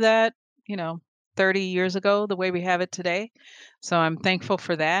didn't have that, you know, 30 years ago the way we have it today. So I'm thankful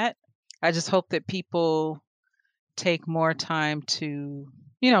for that. I just hope that people take more time to,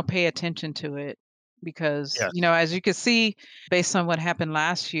 pay attention to it because, Yes. as you can see, based on what happened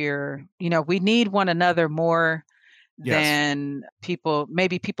last year, we need one another more Yes. than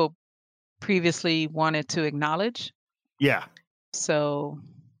maybe people previously wanted to acknowledge. Yeah. So Well,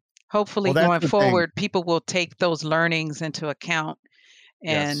 hopefully that's going the thing. forward, people will take those learnings into account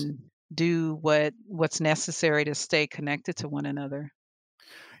Yes. and do what's necessary to stay connected to one another.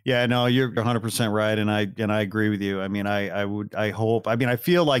 Yeah, no, you're 100% right, and I agree with you. I mean, I hope. I mean, I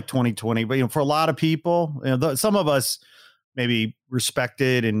feel like 2020, but for a lot of people, some of us maybe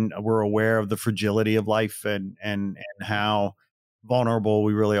respected and we're aware of the fragility of life and how vulnerable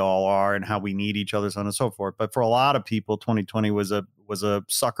we really all are and how we need each other, so on and so forth. But for a lot of people, 2020 was a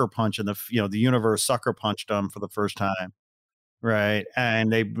sucker punch, and the universe sucker punched them for the first time, right?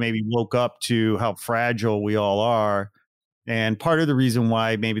 And they maybe woke up to how fragile we all are. And part of the reason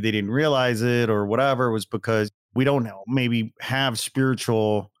why maybe they didn't realize it or whatever was because we don't maybe have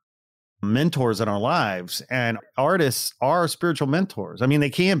spiritual mentors in our lives. And artists are spiritual mentors. I mean, they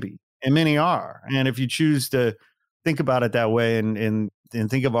can be, and many are. And if you choose to think about it that way and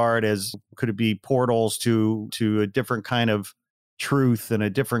think of art as could it be portals to a different kind of truth and a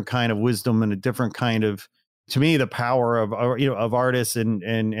different kind of wisdom and a different kind of, to me, the power of artists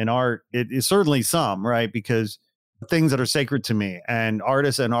and art, it is certainly some, right? Because things that are sacred to me, and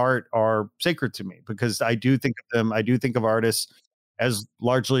artists and art are sacred to me because I do think of them. I do think of artists as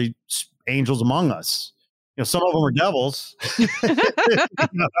largely angels among us. Some of them are devils.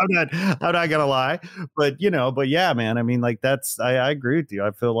 I'm not gonna lie, but yeah, man. I mean, like I agree with you. I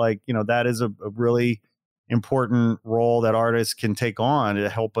feel like that is a really important role that artists can take on to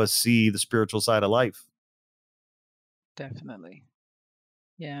help us see the spiritual side of life. Definitely.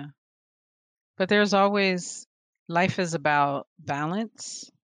 Yeah. But there's always life is about balance.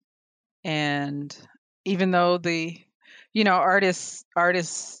 And even though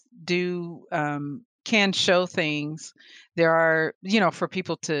artists do can show things, there are, for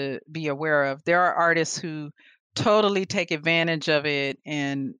people to be aware of, there are artists who totally take advantage of it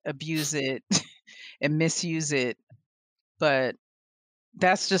and abuse it and misuse it. But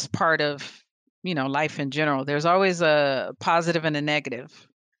that's just part of, life in general. There's always a positive and a negative.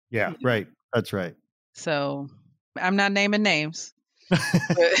 Yeah, you know. right. That's right. So I'm not naming names. But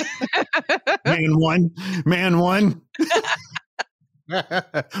Man one.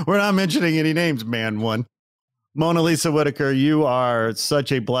 We're not mentioning any names, man one. MonaLisa Whitaker, you are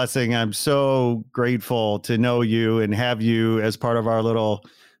such a blessing. I'm so grateful to know you and have you as part of our little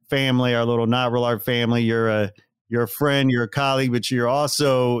family, our little Not Real Art family. You're a friend, you're a colleague, but you're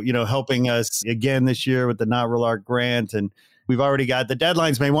also, helping us again this year with the Not Real Art Grant. And we've already got the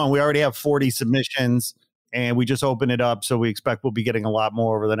deadlines May 1. We already have 40 submissions and we just opened it up. So we expect we'll be getting a lot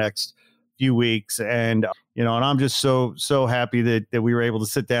more over the next few weeks. And and I'm just so happy that we were able to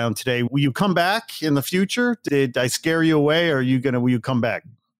sit down today. Will you come back in the future? Did I scare you away, or will you come back?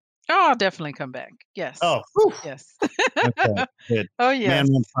 Oh, I'll definitely come back. Yes. Oh, whew. Yes. Okay, good. Oh, Man yes,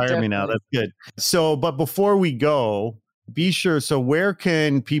 won't fire me now. definitely. That's good. So, but before we go, be sure. So, where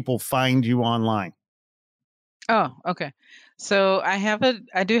can people find you online? Oh, okay. So I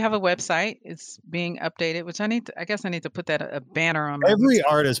do have a website. It's being updated, which I guess I need to put that a banner on my Every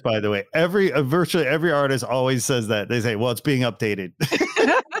website. artist, by the way, virtually every artist always says that. They say, "Well, it's being updated."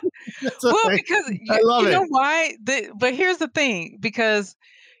 So Well, because I love you it. know why? But here's the thing, because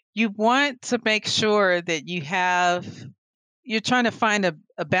you want to make sure that you're trying to find a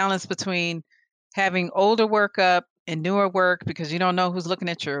balance between having older work up and newer work because you don't know who's looking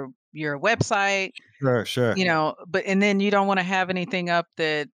at your website, Sure. but and then you don't want to have anything up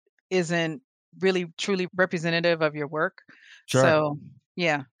that isn't really truly representative of your work. Sure. So,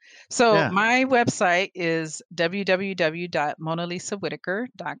 yeah. So Yeah. my website is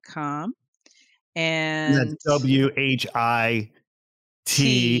www.monalisawhitaker.com And that's and WHITAKER.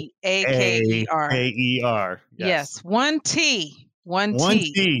 Taker. Yes. Yes, one T. One One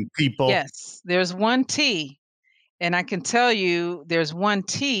T. T, people. Yes, there's one T. And I can tell you there's one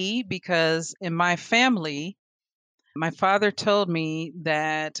T because in my family, my father told me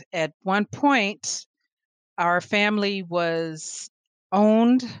that at one point, our family was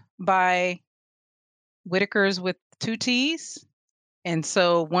owned by Whitakers with two T's. And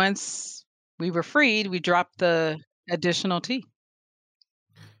so once we were freed, we dropped the additional T.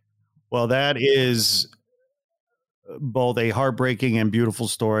 Well, that is both a heartbreaking and beautiful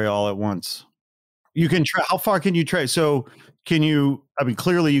story all at once. You can how far can you trace? So can you, I mean,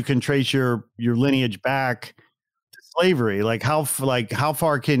 clearly you can trace your lineage back to slavery. Like how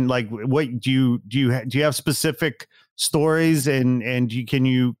far can, like, what do you have specific stories and can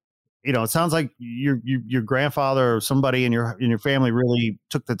you, it sounds like your grandfather or somebody in your family really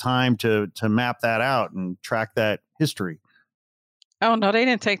took the time to map that out and track that history. Oh no, they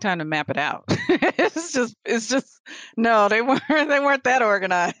didn't take time to map it out. It's just no, they weren't that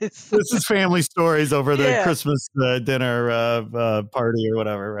organized. This is family stories over the Yeah. Christmas dinner party or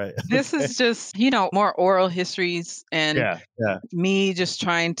whatever, right? This is just, more oral histories and Yeah. me just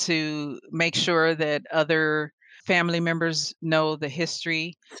trying to make sure that other family members know the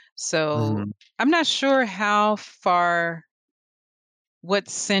history. So Mhm. I'm not sure what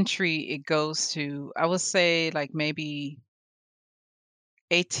century it goes to. I would say like maybe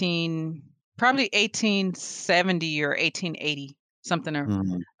probably 1870 or 1880, something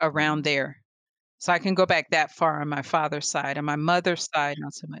Mhm. around there. So I can go back that far on my father's side. On my mother's side,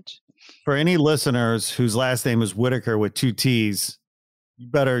 not so much. For any listeners whose last name is Whitaker with two T's,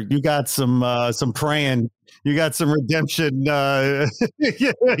 you got some praying, you got some redemption. Yeah,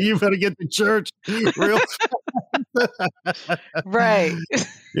 you better get to church real. Right.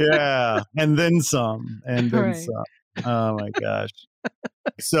 Yeah, and then some, Right. some. Oh my gosh.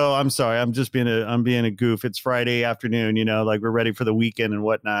 So I'm sorry, I'm being a goof. It's Friday afternoon, like we're ready for the weekend and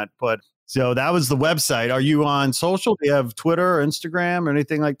whatnot. But so that was the website. Are you on social? Do you have Twitter or Instagram or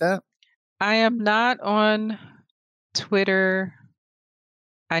anything like that? I am not on Twitter.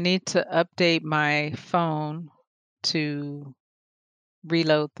 I need to update my phone to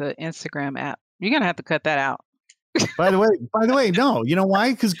reload the Instagram app. You're gonna have to cut that out. By the way, no. You know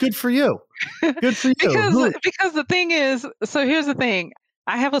why? Because good for you. Good for you. Because the thing is, so here's the thing.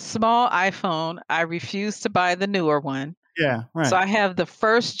 I have a small iPhone. I refuse to buy the newer one. Yeah, right. So I have the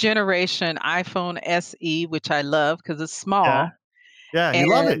first generation iPhone SE, which I love because it's small. Yeah, you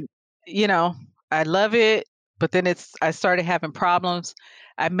love it. And, I love it, but then I started having problems.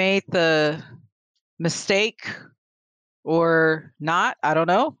 I made the mistake or not, I don't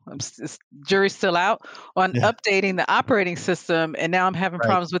know. Jury's still out on Yeah. updating the operating system, and now I'm having Right.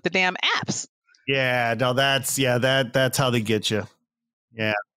 problems with the damn apps. Yeah, no, that's how they get you.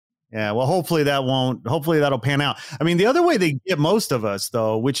 Yeah. Yeah. Well, hopefully that'll pan out. I mean, the other way they get most of us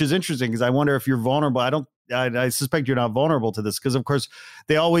though, which is interesting because I wonder if you're vulnerable. I suspect you're not vulnerable to this because of course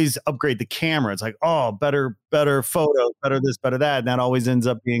they always upgrade the camera. It's like, oh, better photos, better this, better that. And that always ends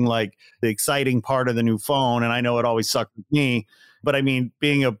up being like the exciting part of the new phone. And I know it always sucked with me, but I mean,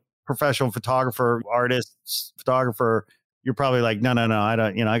 being a professional photographer, photographer, you're probably like, no, I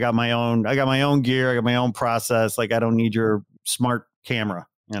don't, I got my own gear. I got my own process. Like I don't need your smart camera.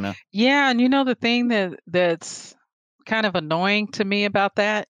 Yeah, and the thing that's kind of annoying to me about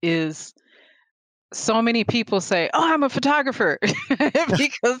that is so many people say, "Oh, I'm a photographer,"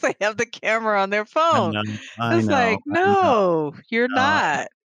 because they have the camera on their phone. I It's know. like, no, you're not.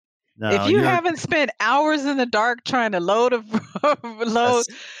 If No, you haven't spent hours in the dark trying to load a load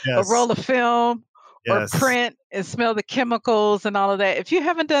a yes, roll of film or yes. print and smell the chemicals and all of that, if you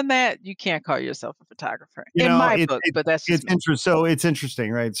haven't done that, you can't call yourself a photographer in my book. But that's just me. interesting. So it's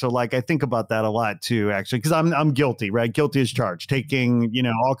interesting, right? So like I think about that a lot too, actually, because I'm guilty, right? Guilty as charged, taking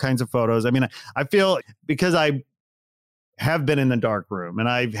all kinds of photos. I mean, I feel because I have been in the dark room and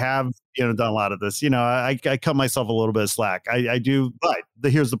I have done a lot of this. I cut myself a little bit of slack. I do,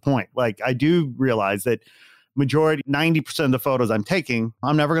 but here's the point. Like I do realize that majority 90% of the photos I'm taking,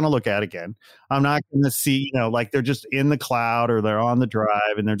 I'm never going to look at again. I'm not going to see, like they're just in the cloud or they're on the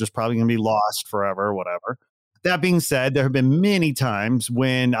drive and they're just probably going to be lost forever or whatever. That being said, there have been many times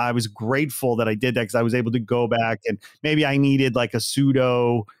when I was grateful that I did that because I was able to go back and maybe I needed like a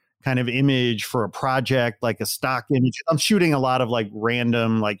pseudo kind of image for a project, like a stock image. I'm shooting a lot of like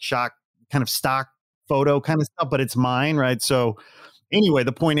random, like kind of stock photo kind of stuff, but it's mine, right? So anyway,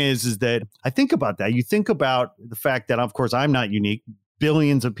 the point is that I think about that. You think about the fact that, of course, I'm not unique.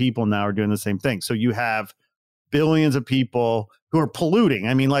 Billions of people now are doing the same thing. So you have billions of people who are polluting.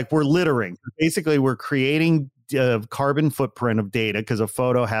 I mean, like we're littering. Basically, we're creating a carbon footprint of data because a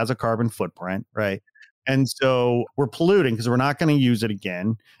photo has a carbon footprint, right? And so we're polluting because we're not going to use it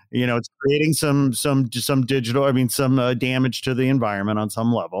again. It's creating some digital, some damage to the environment on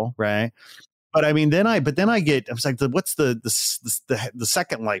some level, right? But I mean, then I was like, what's the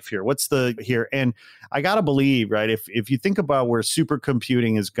second life here? What's the here? And I got to believe, right? If you think about where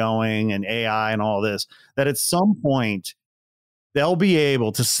supercomputing is going and AI and all this, that at some point they'll be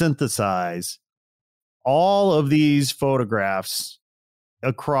able to synthesize all of these photographs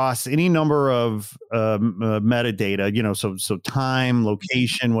across any number of metadata, you know, so time,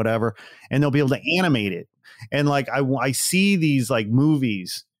 location, whatever, and they'll be able to animate it. And like I see these like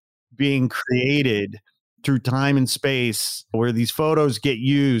movies being created through time and space where these photos get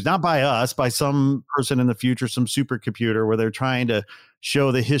used, not by us, by some person in the future, some supercomputer, where they're trying to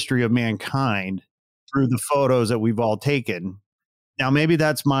show the history of mankind through the photos that we've all taken. Now, maybe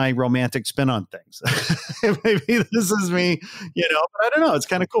that's my romantic spin on things. Maybe this is me, you know, but I don't know. It's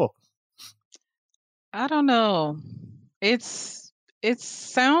kind of cool. I don't know. It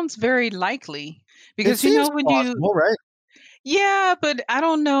sounds very likely because, It you know, seems when possible, right? yeah, but I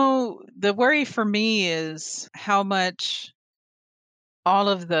don't know. The worry for me is how much all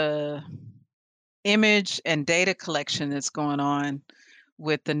of the image and data collection that's going on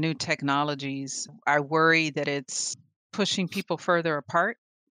with the new technologies. I worry that it's pushing people further apart,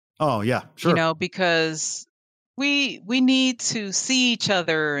 Oh, yeah, you sure. know, because we need to see each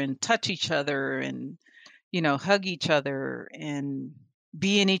other and touch each other and, you know, hug each other and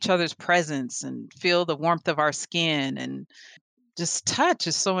be in each other's presence and feel the warmth of our skin, and just touch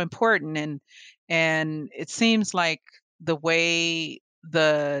is so important. And it seems like the way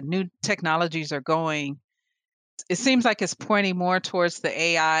the new technologies are going, it seems like it's pointing more towards the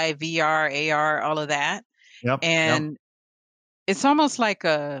AI, VR, AR, all of that. Yep, yep. And it's almost like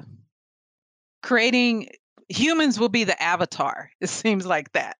a creating humans will be the avatar. It seems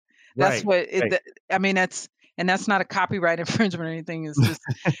like that. That's Right, what it right. I mean, that's not a copyright infringement or anything. It's just,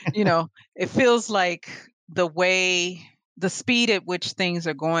 you know, it feels like the speed at which things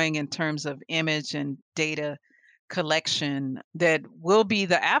are going in terms of image and data collection, that will be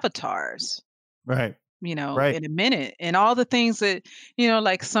the avatars, Right, you know, right. in a minute. And all the things that, you know,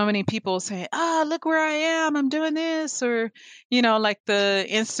 like so many people say, ah, look where I am, I'm doing this, or, you know, like the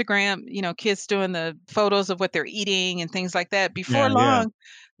Instagram, you know, kids doing the photos of what they're eating and things like that. Before Yeah, yeah, long,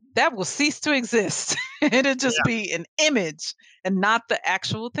 that will cease to exist. It'll just yeah. be an image and not the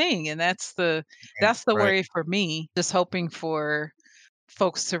actual thing. And Right, that's the right. worry for me. Just hoping for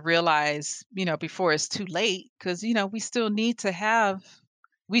folks to realize, you know, before it's too late, because, you know, we still need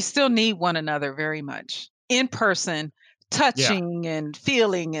one another very much in person, Yeah. touching and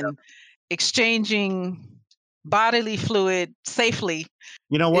feeling and exchanging bodily fluid safely.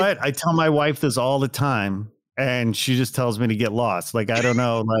 You know It what? I tell my wife this all the time, and she just tells me to get lost. Like, I don't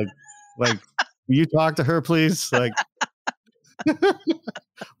know, like, will you talk to her, please? Like,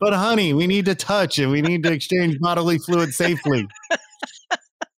 but honey, we need to touch and we need to exchange bodily fluid safely.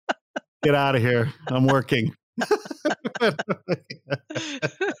 Get out of here. I'm working.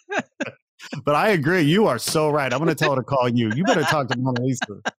 But I agree. You are so right. I'm going to tell her to call you. You better talk to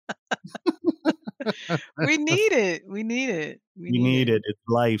MonaLisa. we need it. We need it. We You need need it. it. It's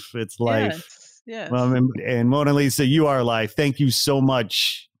life. It's life. Yes. Yes. And MonaLisa, you are life. Thank you so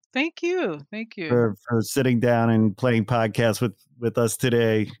much Thank you. Thank you. for sitting down and playing podcasts with us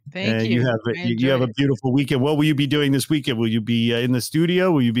today. Thank You you. have I you have enjoyed a it. beautiful weekend. What will you be doing this weekend? Will you be in the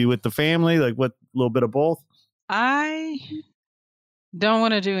studio? Will you be with the family? Like what? A little bit of both. I don't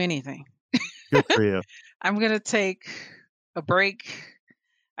want to do anything. Good for you. I'm going to take a break.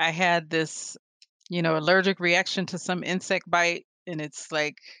 I had this, you know, allergic reaction to some insect bite, and it's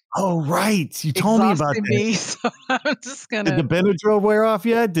like Oh, right. You told me about exhausting that. me. So I'm just Did the gonna. Benadryl wear off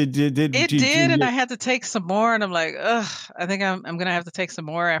yet? It did, and I had to take some more, and I'm like, ugh, I think I'm gonna have to take some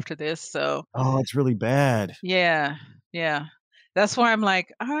more after this. So Oh, it's really bad. yeah, yeah. That's why I'm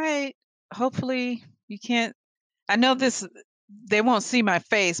like, all right, hopefully you can't. I know this, they won't see my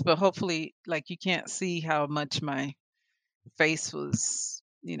face, but hopefully, like, you can't see how much my face was,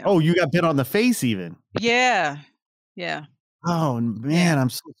 you Oh, know. you got bit on the face even. Yeah, yeah, Oh yeah. man, I'm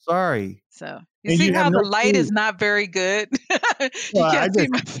so sorry. So you And see you have how the no light clue. is not very good. You Well, can't see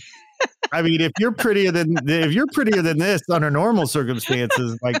my. I mean, if you're prettier than this under normal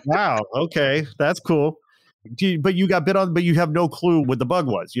circumstances, like wow, okay, that's cool. But you got bit on, but you have no clue what the bug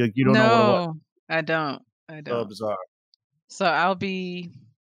was. You don't know what it was. No, I don't. I So don't. bizarre. So I'll be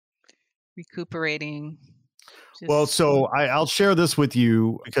recuperating. Well, Just. so I'll share this with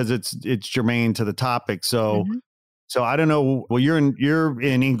you because it's germane to the topic. Mhm. So I don't know. Well, you're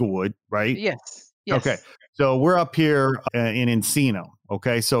in Inglewood, right? Yes. Okay. Yes. So we're up here in Encino.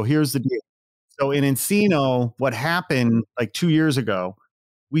 Okay. So here's the deal. So in Encino, what happened like 2 years ago,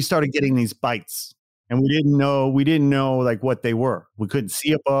 we started getting these bites. and we didn't know like what they were. We couldn't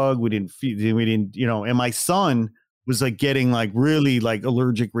see a bug. We didn't, and my son was like getting like really like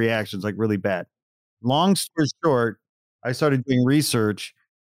allergic reactions, like really bad. Long story short, I started doing research,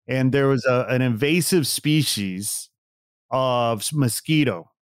 and there was an invasive species of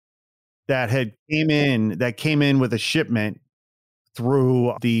mosquito that came in with a shipment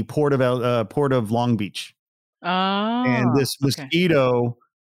through the port of Long Beach. And Oh, this okay. mosquito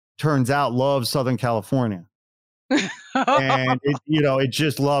turns out loves Southern California. And it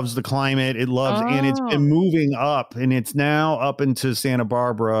just loves the climate. And it's been Oh. moving up, and it's now up into Santa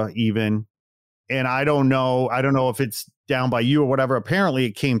Barbara even. And I don't know if it's down by you or whatever. Apparently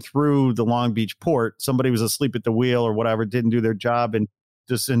it came through the Long Beach port. Somebody was asleep at the wheel or whatever, didn't do their job, and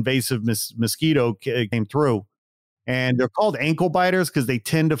this invasive mosquito came through. And they're called ankle biters because they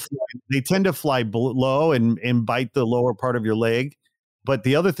tend to fly low and bite the lower part of your leg. But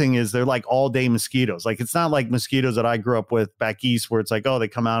the other thing is they're like all day mosquitoes. Like it's not like mosquitoes that I grew up with back east where it's like, oh, they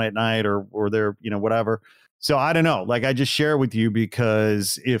come out at night or they're, whatever. So I don't know. Like I just share with you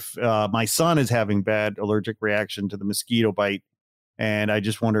because if my son is having bad allergic reaction to the mosquito bite, and I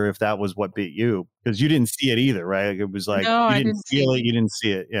just wonder if that was what bit you, because you didn't see it either, right? It was like No, you I didn't didn't see feel it, it. you didn't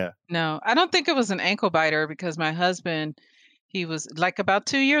see it. Yeah. No, I don't think it was an ankle biter because my husband, he was like about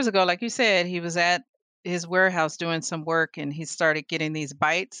 2 years ago, like you said, he was at his warehouse doing some work and he started getting these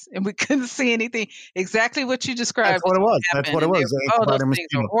bites and we couldn't see anything. Exactly what you That's described what is it what was. That's happened. what it And they, was. The ankle oh, those biter things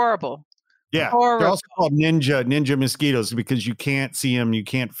are mosquito. horrible. Yeah, they're Horrible. also called ninja mosquitoes because you can't see them, you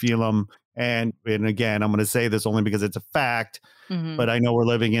can't feel them, and again, I'm going to say this only because it's a fact, Mhm. but I know we're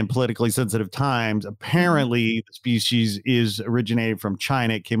living in politically sensitive times. Mhm. Apparently, the species is originated from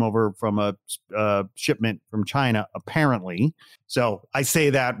China. It came over from a shipment from China, apparently. So I say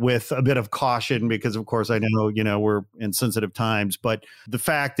that with a bit of caution because, of course, I know we're in sensitive times. But the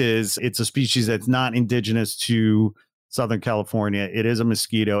fact is, it's a species that's not indigenous to Southern California. It is a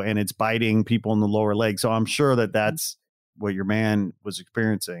mosquito, and it's biting people in the lower leg. So I'm sure that Mhm. that's what your man was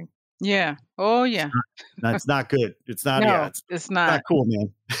experiencing. Yeah. Oh, It's yeah. That's not good. It's not. Yeah, No, it's it's not not. cool,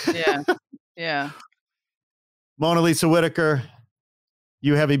 man. Yeah. Yeah. MonaLisa Whitaker,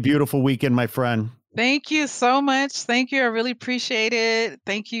 you have a beautiful weekend, my friend. Thank you so much. Thank you. I really appreciate it.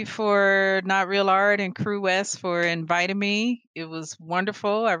 Thank you for Not Real Art and Crew West for inviting me. It was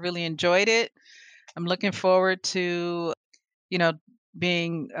wonderful. I really enjoyed it. I'm looking forward to, you know,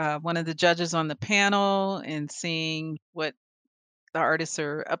 being one of the judges on the panel and seeing what the artists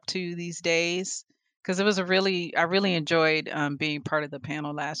are up to these days. Because I really enjoyed being part of the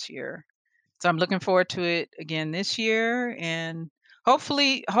panel last year. So I'm looking forward to it again this year, and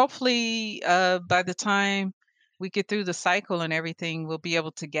hopefully, by the time we get through the cycle and everything, we'll be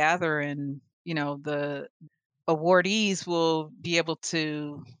able to gather, and the awardees will be able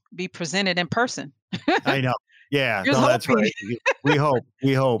to be presented in person. I know. Yeah, Here's no, that's hoping. right. We You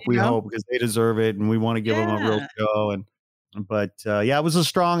know? hope because they deserve it, and we want to give them a real Yeah. show. But yeah, it was a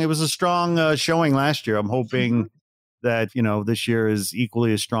strong showing last year. I'm Mhm. hoping that this year is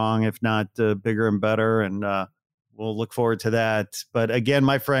equally as strong, if not bigger and better, and we'll look forward to that. But again,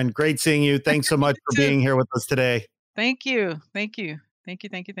 my friend, great seeing you. Thanks so much You for too. being here with us today. Thank you. Thank you. Thank you.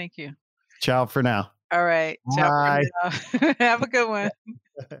 Thank you. Thank you. Ciao for now. All right. Ciao for Bye. now. Have a good one.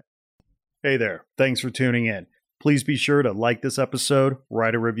 Hey there. Thanks for tuning in. Please be sure to like this episode,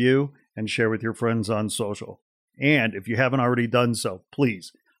 write a review, and share with your friends on social. And if you haven't already done so,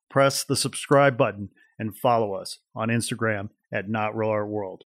 please press the subscribe button and follow us on Instagram at Not Real Art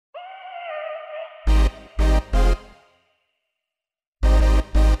World.